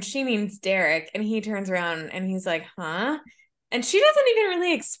ex-boyfriend. She means Derek. And he turns around and he's like, huh? And she doesn't even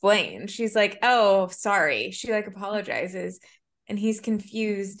really explain. She's like, oh, sorry. She like apologizes and he's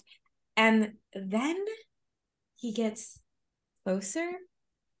confused. And then he gets closer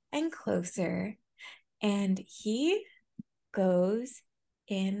and closer and he goes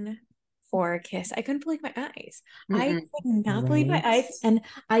in for a kiss. I couldn't believe my eyes. I could not believe my eyes. And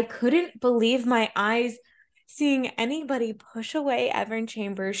I couldn't believe my eyes seeing anybody push away Evan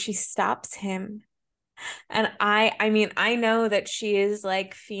Chambers. She stops him. And I mean, I know that she is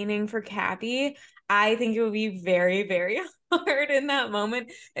like fiending for Cappy. I think it would be very, very hard in that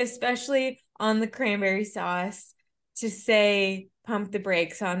moment, especially on the cranberry sauce, to say pump the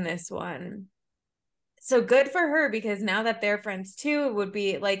brakes on this one. So good for her, because now that they're friends too,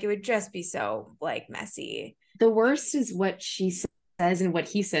 it would just be so like messy. The worst is what she says and what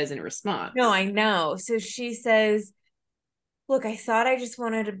he says in response. No, I know. So she says, look, I thought I just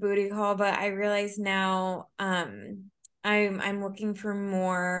wanted a booty call, but I realize now I'm looking for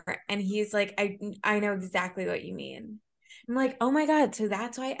more. And he's like, I know exactly what you mean. I'm like, oh my God. So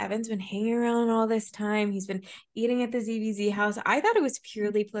that's why Evan's been hanging around all this time. He's been eating at the ZVZ house. I thought it was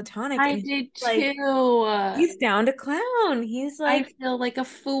purely platonic. I And did like, too. he's down to clown. He's I like, feel like a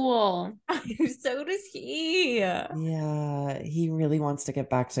fool. so does he. Yeah, he really wants to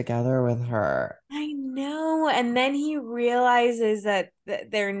get back together with her. I know. And then he realizes that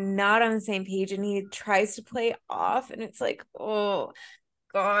they're not on the same page and he tries to play off. And it's like, oh,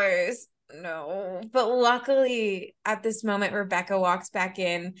 guys, no. But luckily, at this moment, Rebecca walks back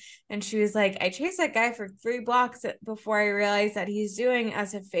in and she was like, I chased that guy for 3 blocks before I realized that he's doing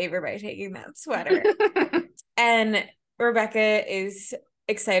us a favor by taking that sweater. And Rebecca is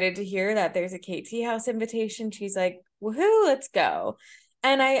excited to hear that there's a KT house invitation. She's like, woohoo, let's go.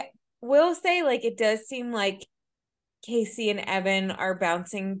 And I will say, like, it does seem like Casey and Evan are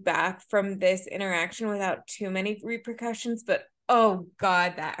bouncing back from this interaction without too many repercussions, but oh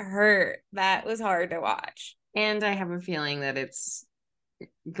God, that hurt. That was hard to watch. And I have a feeling that it's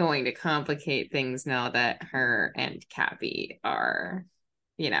going to complicate things now that her and Cappy are,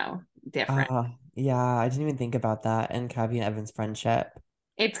 different. Yeah, I didn't even think about that and Cabby and Evan's friendship.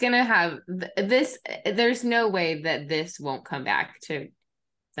 It's gonna have this. There's no way that this won't come back to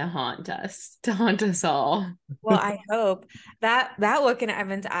haunt us all. Well, I hope that look in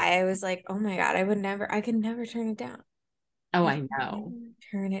Evan's eye, I was like, oh my God, I could never turn it down. Oh, I I could know. never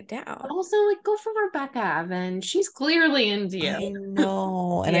turn it down. But also, like, go for Rebecca, Evan. She's clearly into you. I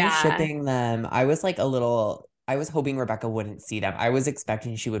know. And I'm Yeah. shipping them. I was hoping Rebecca wouldn't see them. I was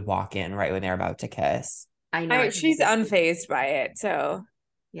expecting she would walk in right when they're about to kiss. I know. She's unfazed by it, so.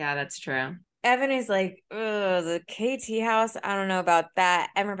 Yeah, that's true. Evan is like, oh, the KT house. I don't know about that.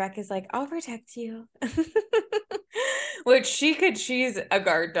 And Rebecca's like, I'll protect you. Which she's a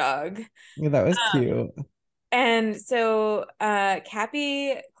guard dog. Yeah, that was cute. And so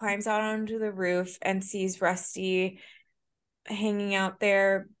Cappy climbs out onto the roof and sees Rusty hanging out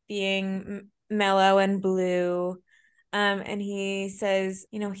there being mellow and blue. And he says,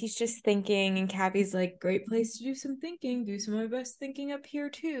 he's just thinking. And Cappy's like, great place to do some thinking. Do some of my best thinking up here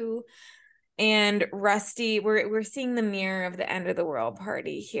too. And Rusty, we're seeing the mirror of the end of the world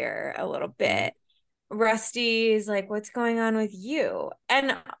party here a little bit. Rusty is like, what's going on with you?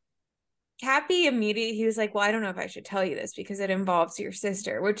 And Cappy immediately, he was like, well, I don't know if I should tell you this because it involves your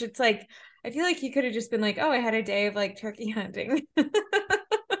sister, which it's like, I feel like he could have just been like, oh, I had a day of like turkey hunting.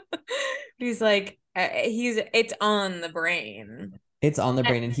 He's like, it's on the brain. It's on the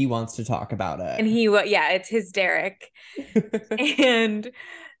brain and he wants to talk about it. And it's his Derek.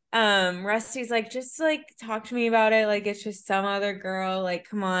 And Rusty's like, just like talk to me about it, like it's just some other girl, like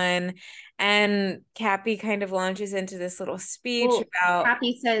come on. And Cappy kind of launches into this little speech about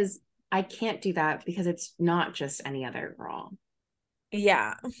Cappy says, I can't do that because it's not just any other girl.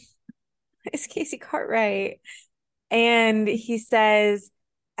 Yeah. It's Casey Cartwright. And he says,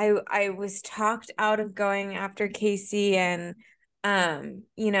 I was talked out of going after Casey and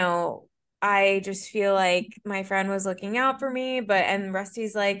I just feel like my friend was looking out for me, and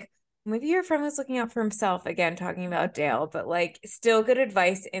Rusty's like, maybe your friend was looking out for himself, again talking about Dale, but like still good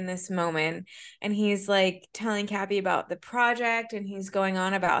advice in this moment. And he's like telling Cappy about the project and he's going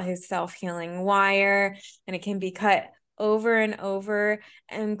on about his self-healing wire and it can be cut over and over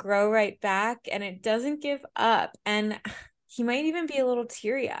and grow right back and it doesn't give up. And he might even be a little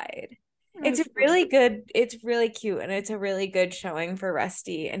teary-eyed. It's really good. It's really cute. And it's a really good showing for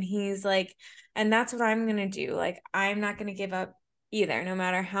Rusty. And he's like, and that's what I'm going to do. Like, I'm not going to give up either. No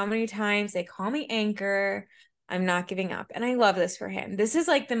matter how many times they call me Anchor, I'm not giving up. And I love this for him. This is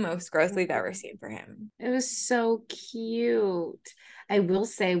like the most growth we've ever seen for him. It was so cute. I will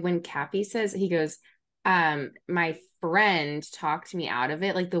say when Cappy says, he goes, my friend talked me out of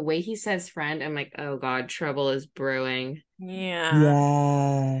it. Like the way he says friend, I'm like, oh God, trouble is brewing. Yeah.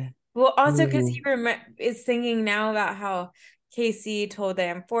 Yeah. Well, also because he is thinking now about how Casey told the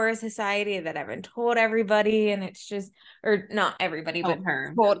Amphora Society that Evan told everybody, and it's just, or not everybody, but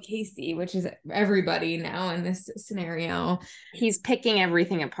her told Casey, which is everybody now in this scenario. He's picking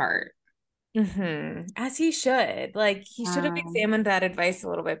everything apart. As he should. Like, he should have examined that advice a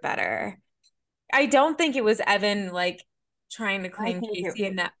little bit better. I don't think it was Evan, like, trying to claim Casey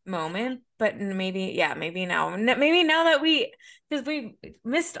in that moment, but maybe now that because we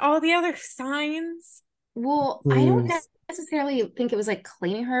missed all the other signs. Well, I don't necessarily think it was like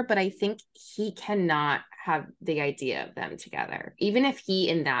claiming her, but I think he cannot have the idea of them together. Even if he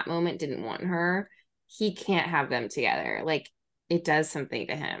in that moment didn't want her, he can't have them together. Like it does something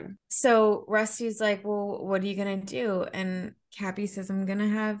to him. So Rusty's like, well, what are you gonna do? And Cappy says, I'm gonna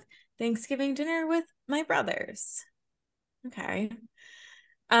have Thanksgiving dinner with my brothers. Okay.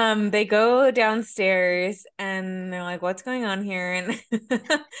 They go downstairs and they're like, what's going on here? And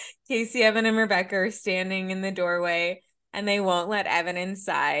Casey, Evan, and Rebecca are standing in the doorway and they won't let Evan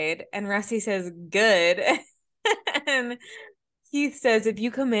inside. And Rusty says, good. And Keith says, if you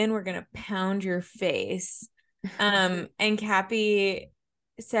come in, we're gonna pound your face. And Cappy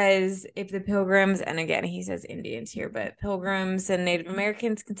says if the Pilgrims, and again he says Indians here, but Pilgrims and Native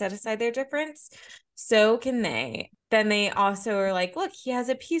Americans can set aside their difference, so can they. Then they also are like, look, he has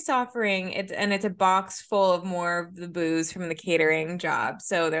a peace offering. It's a box full of more of the booze from the catering job.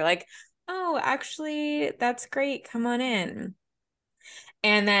 So they're like, oh, actually, that's great. Come on in.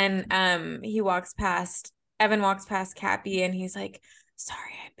 And then Evan walks past Cappy and he's like,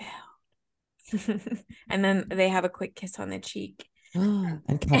 sorry, I bailed. And then they have a quick kiss on the cheek.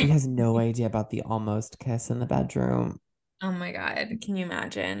 And Cappy has no idea about the almost kiss in the bedroom. Oh my God. Can you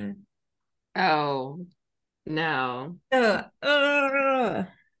imagine? Oh, no.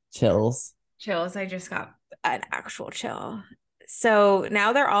 Chills. Chills. I just got an actual chill. So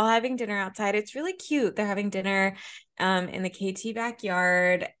now they're all having dinner outside. It's really cute. They're having dinner in the KT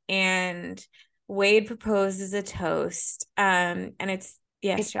backyard, and Wade proposes a toast. And it's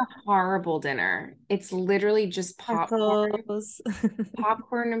It's a horrible dinner. It's literally just popcorn,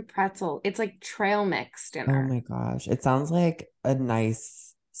 popcorn and pretzel. It's like trail mix dinner. Oh my gosh. It sounds like a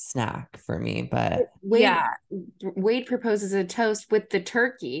nice snack for me, but Wade proposes a toast with the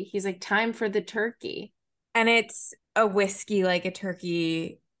turkey. He's like, time for the turkey. And it's a whiskey, like a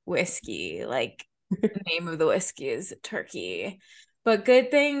turkey whiskey. Like the name of the whiskey is turkey. But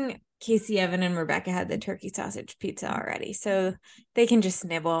good thing Casey, Evan, and Rebecca had the turkey sausage pizza already, so they can just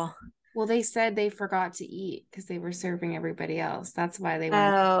nibble. Well, they said they forgot to eat because they were serving everybody else. That's why they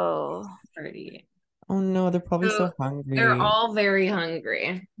went to eat. Oh no, they're probably so hungry. They're all very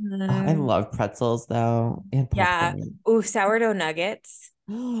hungry. Oh, I love pretzels though, and popcorn. Yeah. Ooh, sourdough nuggets.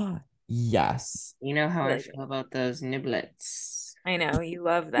 Yes. You know how I feel about those niblets. I know, you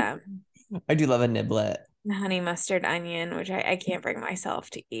love them. I do love a niblet. Honey mustard onion, which I can't bring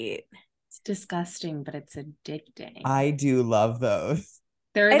myself to eat. It's disgusting, but it's addicting. I do love those.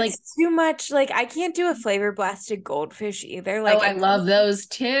 It's like too much. Like I can't do a flavor blasted goldfish either. Like I love those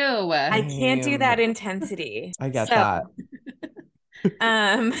too. I can't do that intensity. I get that.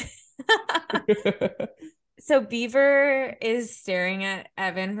 So Beaver is staring at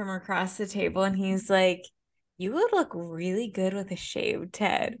Evan from across the table and he's like, you would look really good with a shaved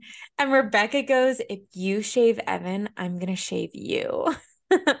head. And Rebecca goes, if you shave Evan, I'm going to shave you.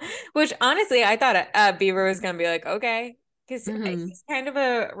 Which honestly, I thought Beaver was going to be like, okay. Because he's kind of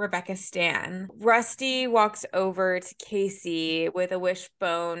a Rebecca stan. Rusty walks over to Casey with a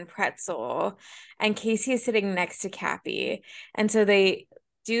wishbone pretzel. And Casey is sitting next to Cappy. And so they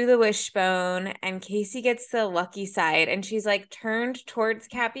do the wishbone and Casey gets the lucky side and she's like turned towards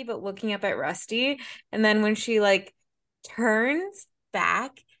Cappy but looking up at Rusty, and then when she like turns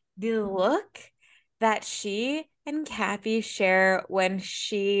back, the look that she and Cappy share when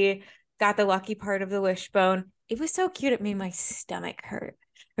she got the lucky part of the wishbone, it was so cute. It made my stomach hurt.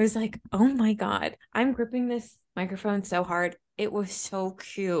 I was like, oh my God, I'm gripping this microphone so hard. It was so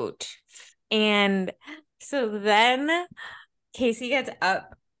cute. And so then Casey gets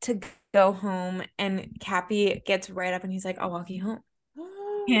up to go home and Cappy gets right up and he's like, I'll walk you home.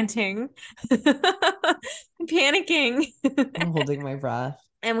 Panting. Panicking. I'm holding my breath.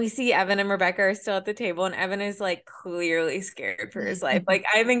 And we see Evan and Rebecca are still at the table and Evan is like clearly scared for his life. Like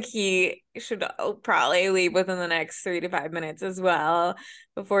I think he should probably leave within the next 3 to 5 minutes as well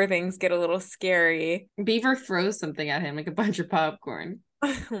before things get a little scary. Beaver throws something at him like a bunch of popcorn.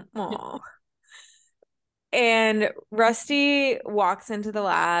 Aww. And Rusty walks into the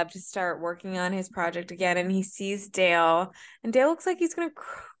lab to start working on his project again, and he sees Dale, and Dale looks like he's gonna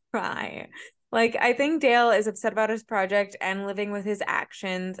cry. Like, I think Dale is upset about his project and living with his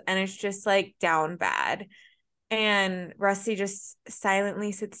actions, and it's just like down bad. And Rusty just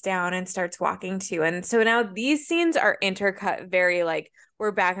silently sits down and starts walking too. And so now these scenes are intercut very like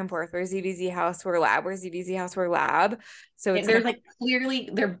we're back and forth. We're ZBZ house, we're lab, we're ZBZ house, we're lab. So it's they're like clearly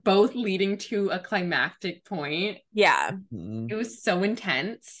they're both leading to a climactic point. Yeah. It was so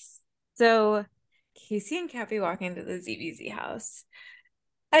intense. So Casey and Cappy walk into the ZBZ house.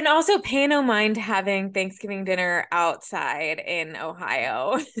 And also pay no mind having Thanksgiving dinner outside in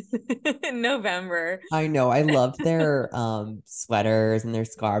Ohio in November. I know. I loved their sweaters and their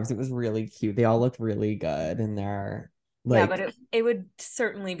scarves. It was really cute. They all looked really good in their like. Yeah, but it would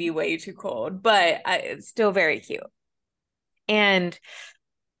certainly be way too cold, but it's still very cute. And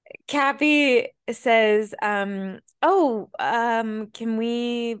Cappy says, can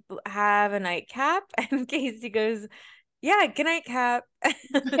we have a nightcap? And Casey goes, yeah, good night, Cap.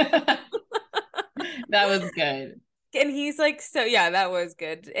 That was good. And he's like, so yeah, that was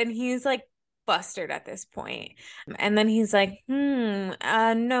good. And he's like flustered at this point. And then he's like, no,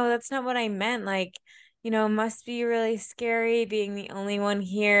 that's not what I meant. Like, must be really scary being the only one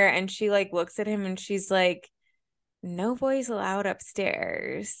here. And she like looks at him and she's like, no boys allowed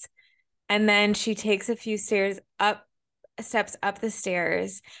upstairs. And then she takes a few steps up the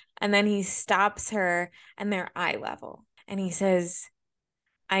stairs, and then he stops her and they're eye level. And he says,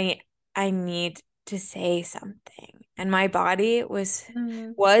 I need to say something. And my body was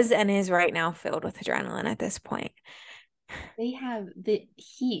and is right now filled with adrenaline at this point. They have the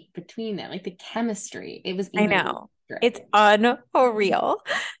heat between them, like the chemistry. It was I even know. It's unreal.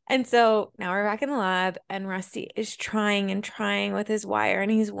 And so now we're back in the lab, and Rusty is trying and trying with his wire,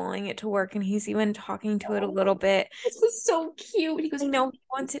 and he's willing it to work, and he's even talking to it a little bit. This was so cute. He goes, I know he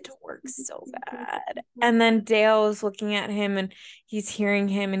wants it to work so bad. And then Dale is looking at him, and he's hearing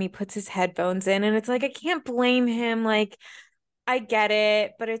him, and he puts his headphones in, and it's like, I can't blame him. Like, I get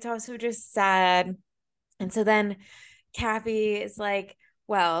it, but it's also just sad. And so then Cappy is like,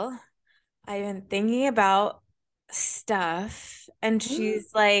 well, I've been thinking about stuff. And she's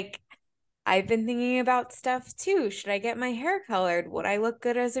like, I've been thinking about stuff too. Should I get my hair colored? Would I look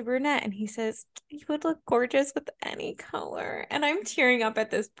good as a brunette? And he says, you would look gorgeous with any color. And I'm tearing up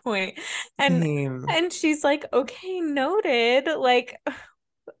at this point. And Same. and she's like, okay, noted. Like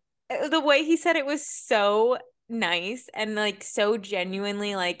the way he said it was so nice and like so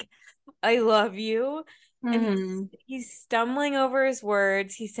genuinely like, I love you. And he's stumbling over his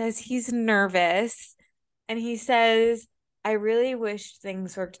words. He says he's nervous. And he says, I really wish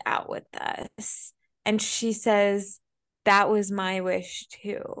things worked out with us. And she says, that was my wish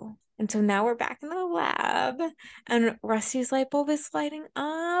too. And so now we're back in the lab, and Rusty's light bulb is lighting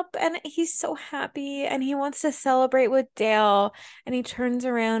up, and he's so happy, and he wants to celebrate with Dale. And he turns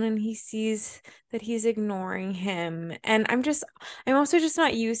around and he sees that he's ignoring him. And I'm also just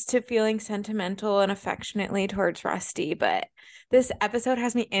not used to feeling sentimental and affectionately towards Rusty, but this episode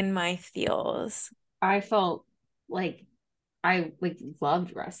has me in my feels. I felt like I like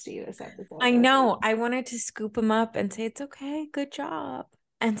loved Rusty this episode. I know. I wanted to scoop him up and say, it's okay, good job.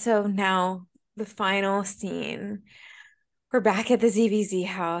 And so now the final scene, we're back at the ZVZ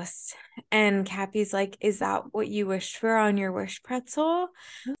house, and Cappy's like, is that what you wished for on your wish pretzel?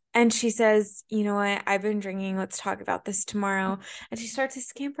 And she says, you know what? I've been drinking. Let's talk about this tomorrow. And she starts to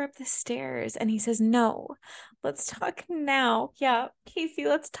scamper up the stairs, and he says, no, let's talk now. Yeah, Casey,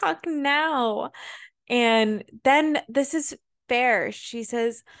 let's talk now. And then this is fair. She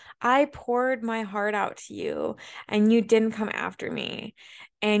says, I poured my heart out to you and you didn't come after me,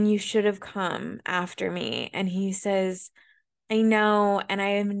 and you should have come after me. And he says, I know, and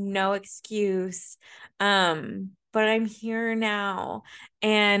I have no excuse. But I'm here now,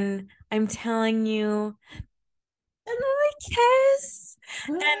 and I'm telling you. And then they kiss.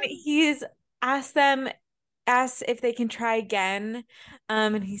 And he's asks if they can try again.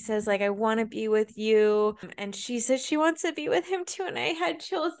 And he says, like, I want to be with you. And she says she wants to be with him too. And I had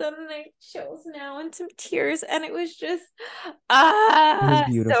chills then, and I chills now, and some tears. And it was just It was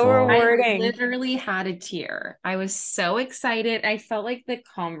beautiful. so rewarding. I literally had a tear. I was so excited. I felt like the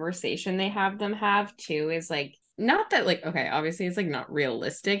conversation they have them have too is like, not that like, okay, obviously it's like not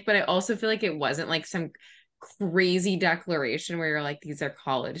realistic, but I also feel like it wasn't like some crazy declaration where you're like, these are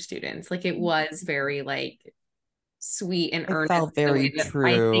college students. Like it was very like sweet and earnest. Felt very true.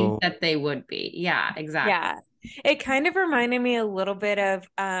 I think that they would be. Yeah, exactly. Yeah. It kind of reminded me a little bit of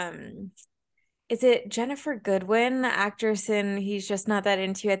is it Jennifer Goodwin, the actress in He's Just Not That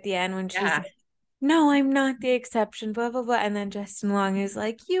Into You at the end, when she's like, no, I'm not the exception, blah, blah, blah. And then Justin Long is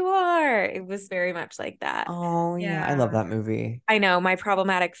like, you are. It was very much like that. Oh, yeah. I love that movie. I know, my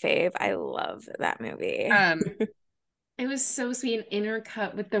problematic fave. I love that movie. It was so sweet and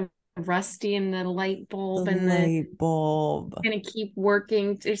intercut with the Rusty and the light bulb The light bulb. Gonna keep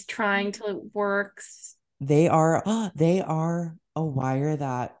working, just trying till it works. They are a wire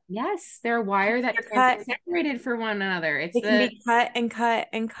that they're a wire that can't be separated for one another. It can be cut and cut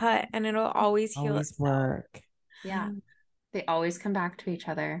and cut, and it'll always heal itself. Work. Yeah, they always come back to each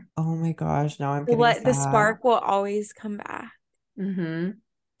other. Oh my gosh, now I'm getting sad. The spark will always come back.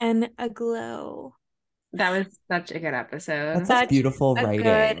 And a glow. That was such a good episode. That's such beautiful a good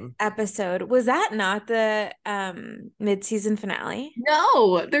writing. episode. Was that not the mid-season finale?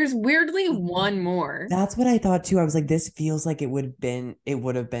 No, there's weirdly one more. That's what I thought too. I was like, this feels like it would have been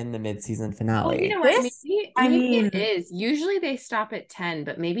the mid-season Well, finale. you know what? This, Maybe it is. Usually they stop at 10,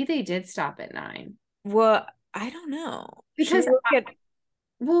 but maybe they did stop at 9. well, I don't know. Because Should we look at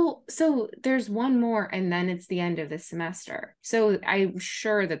Well, so there's one more, and then it's the end of the semester. So I'm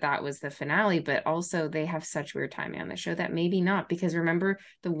sure that that was the finale, but also they have such weird timing on the show that maybe not, because remember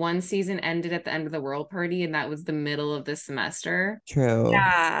the one season ended at the end of the world party, and that was the middle of the semester. True.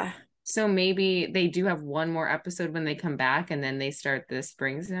 Yeah. So maybe they do have one more episode when they come back, and then they start the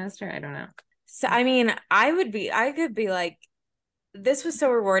spring semester. I don't know. So I mean, I could be like, this was so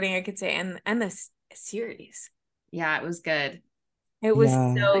rewarding, I could say, and this series. Yeah, it was good. It was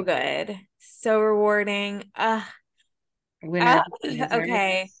Yeah. so good. So rewarding. Winner.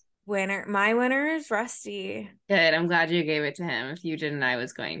 Okay. My winner is Rusty. Good. I'm glad you gave it to him. If you didn't, I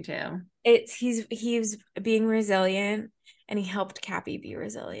was going to. He's being resilient, and he helped Cappy be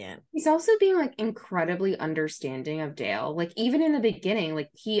resilient. He's also being like incredibly understanding of Dale. Like even in the beginning, like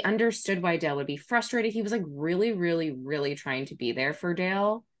he understood why Dale would be frustrated. He was like really, really, really trying to be there for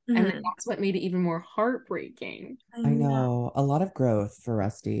Dale. And then that's what made it even more heartbreaking. I know. A lot of growth for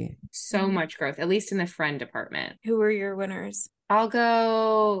Rusty. So much growth, at least in the friend department. Who are your winners? I'll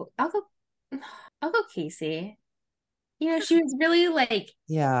go Casey. You know, she was really like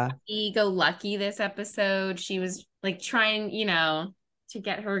happy-go-lucky this episode. She was like trying, to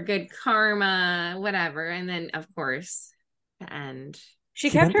get her good karma, whatever. And then of course, the end. She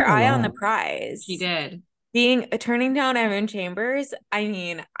kept her eye on the prize. She did. Turning down Evan Chambers. I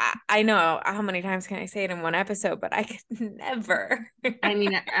mean, I know how many times can I say it in one episode, but I could never. I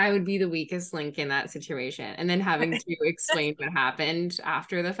mean, I would be the weakest link in that situation. And then having to explain what happened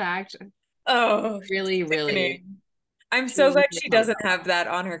after the fact. Oh, really, really. I'm so glad she doesn't have that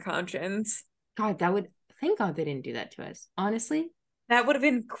on her conscience. God, thank God they didn't do that to us. Honestly. That would have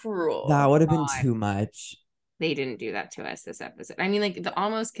been cruel. That would have been too much. They didn't do that to us this episode. I mean, like the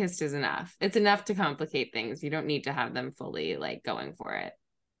almost kissed is enough. It's enough to complicate things. You don't need to have them fully like going for it.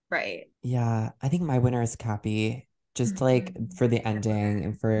 Right. Yeah. I think my winner is Cappy, just like for the ending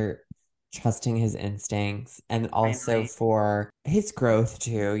and for trusting his instincts and also for his growth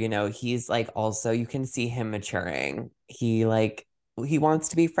too. He's like also you can see him maturing. He wants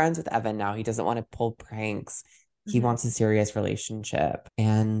to be friends with Evan now. He doesn't want to pull pranks. He wants a serious relationship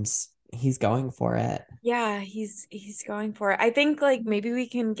and he's going for it. Yeah, he's going for it. I think like maybe we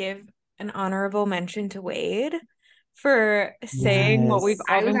can give an honorable mention to Wade for saying what we've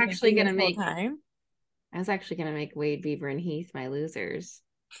all been thinking this whole time. I was actually gonna make Wade, Beaver, and Heath my losers.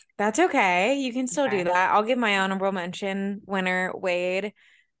 That's okay. You can still do that. I'll give my honorable mention winner Wade,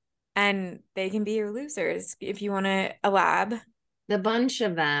 and they can be your losers if you want to elab. The bunch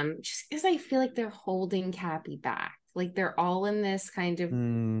of them, just because I feel like they're holding Cappy back. Like they're all in this kind of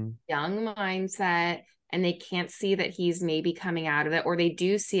young mindset and they can't see that he's maybe coming out of it, or they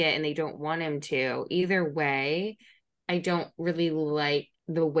do see it and they don't want him to. Either way, I don't really like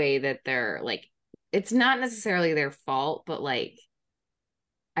the way that they're like, it's not necessarily their fault, but like,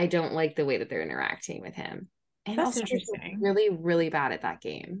 I don't like the way that they're interacting with him. And that's also interesting. Really, really bad at that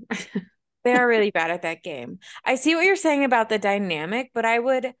game. They are really bad at that game. I see what you're saying about the dynamic, but I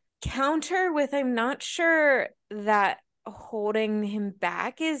would counter with I'm not sure that holding him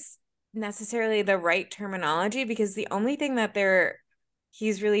back is necessarily the right terminology, because the only thing that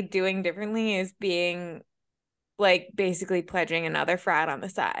he's really doing differently is being like basically pledging another frat on the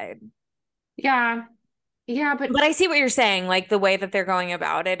side. Yeah, but I see what you're saying. Like the way that they're going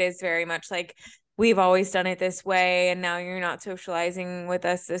about it is very much like, we've always done it this way and now you're not socializing with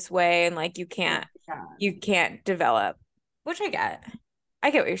us this way, and like you can't develop, which I get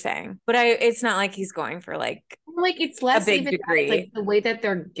what you're saying, but it's not like he's going for like it's less a big degree. Like the way that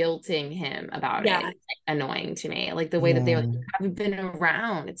they're guilting him about it is like annoying to me. Like the way that they haven't been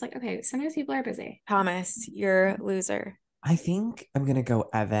around. It's like, okay, sometimes people are busy. Thomas, you're a loser. I think I'm gonna go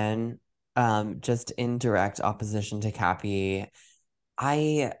Evan, just in direct opposition to Cappy.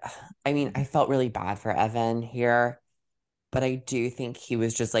 I mean, I felt really bad for Evan here, but I do think he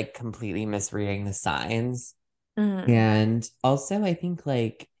was just like completely misreading the signs. And also I think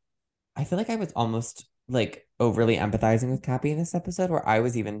like, I feel like I was almost like overly empathizing with Cappy in this episode, where I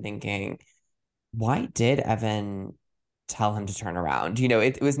was even thinking, why did Evan tell him to turn around?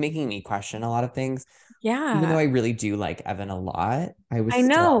 It was making me question a lot of things. Yeah. Even though I really do like Evan a lot, I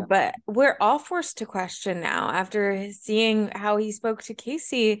know, but we're all forced to question now after seeing how he spoke to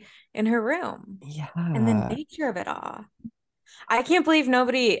Casey in her room. Yeah. And the nature of it all. I can't believe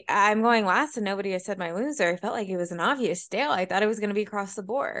I'm going last and nobody has said my loser. I felt like it was an obvious Dale. I thought it was going to be across the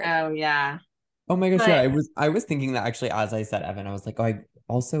board. Oh yeah. Oh my gosh, yeah, But I was thinking that actually as I said Evan, I was like, oh, I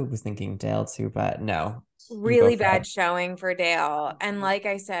also was thinking Dale too, but no, you go really for it. bad showing for Dale. And like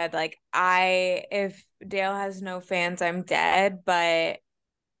I said, like if Dale has no fans, I'm dead, but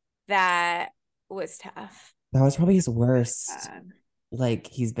that was tough. That was probably his worst, Bad. like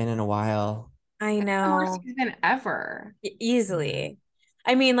he's been in a while. I That's the worst know. season ever. Yeah. Easily.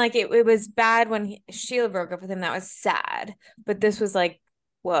 I mean, like it was bad when Sheila broke up with him. That was sad. But this was like,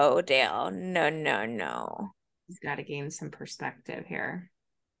 whoa, Dale. No, no, no. He's got to gain some perspective here.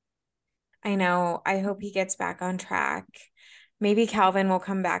 I know. I hope he gets back on track. Maybe Calvin will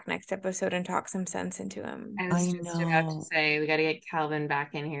come back next episode and talk some sense into him. I was I just about to know. say we got to get Calvin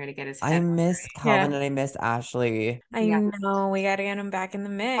back in here to get his I head miss right. Calvin Yeah. and I miss Ashley. I Yeah. know. We got to get him back in the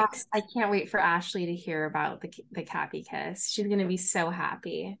mix. I can't wait for Ashley to hear about the Cappy kiss. She's gonna be so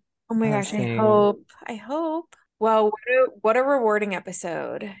happy. Oh my Oh, gosh, I same. hope. I hope. Well, what a rewarding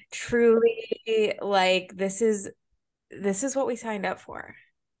episode. Truly, like this is what we signed up for.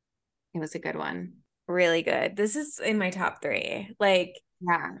 It was a good one. Really good. This is in my top three. Like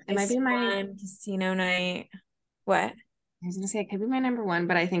Yeah, it might this be my. one, casino night. What? I was gonna say it could be my number one,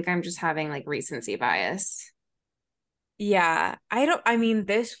 but I think I'm just having like recency bias. Yeah. I mean,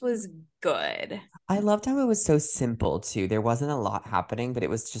 this was good. I loved how it was so simple too. There wasn't a lot happening, but it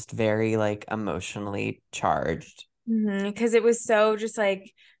was just very like emotionally charged. Because it was so just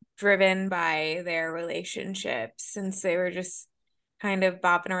like driven by their relationship since they were just kind of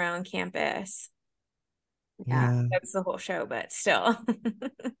bopping around campus. Yeah. Yeah. That's the whole show, but still.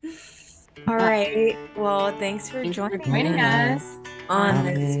 All Uh, right. Well, thanks for Thanks for joining joining Yeah. us on On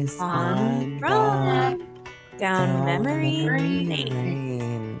this this fun fun run run down down memory memory lane.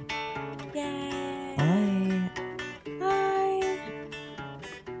 lane. Yay. Bye. Bye.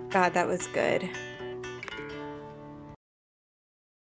 God, that was good.